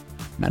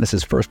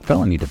 Mattis's first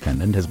felony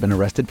defendant has been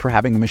arrested for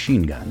having a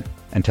machine gun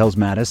and tells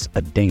Mattis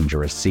a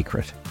dangerous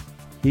secret.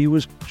 He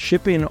was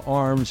shipping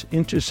arms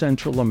into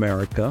Central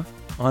America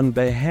on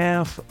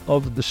behalf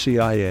of the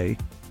CIA.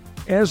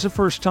 As a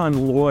first-time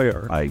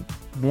lawyer, I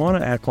want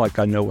to act like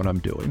I know what I'm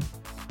doing.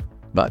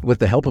 But with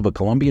the help of a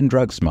Colombian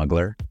drug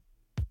smuggler,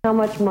 How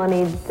much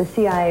money the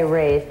CIA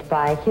raised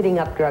by hitting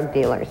up drug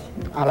dealers?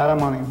 A lot of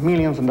money,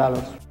 millions of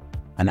dollars.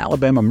 an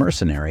Alabama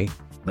mercenary,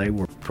 They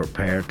were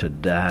prepared to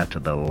die to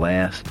the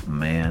last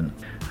man.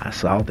 I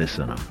saw this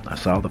in them. I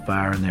saw the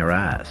fire in their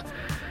eyes.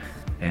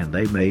 And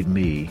they made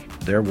me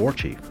their war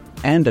chief.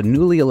 and a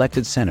newly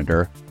elected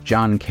senator,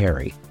 John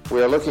Kerry.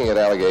 We are looking at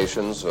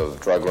allegations of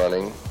drug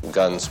running,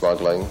 gun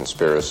smuggling,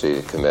 conspiracy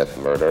to commit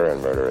murder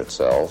and murder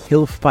itself.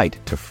 He'll fight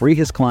to free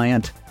his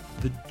client.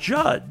 The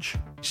judge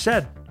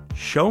said,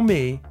 "Show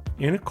me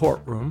in a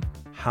courtroom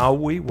how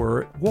we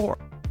were at war."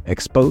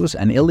 Expose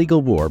an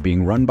illegal war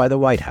being run by the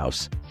White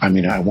House. I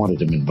mean, I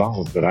wanted him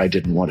involved, but I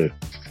didn't want to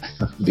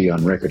be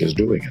on record as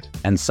doing it.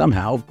 And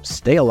somehow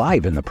stay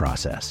alive in the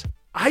process.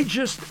 I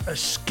just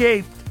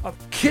escaped a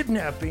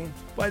kidnapping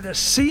by the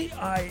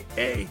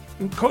CIA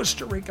in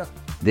Costa Rica.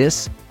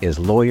 This is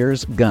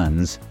Lawyers,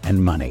 Guns,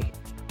 and Money.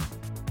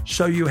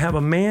 So you have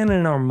a man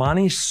in an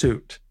Armani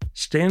suit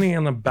standing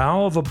in the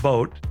bow of a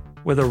boat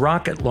with a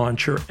rocket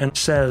launcher and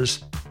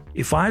says,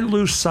 "If I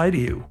lose sight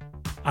of you,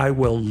 I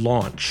will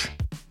launch.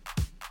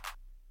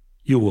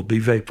 You will be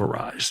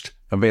vaporized."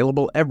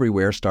 Available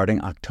everywhere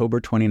starting October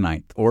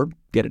 29th, or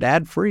get it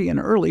ad-free and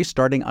early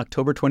starting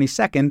October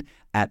 22nd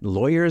at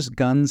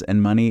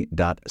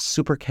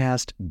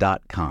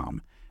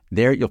lawyersgunsandmoney.supercast.com.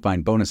 There you'll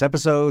find bonus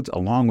episodes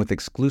along with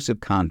exclusive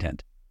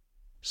content.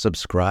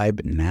 Subscribe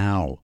now.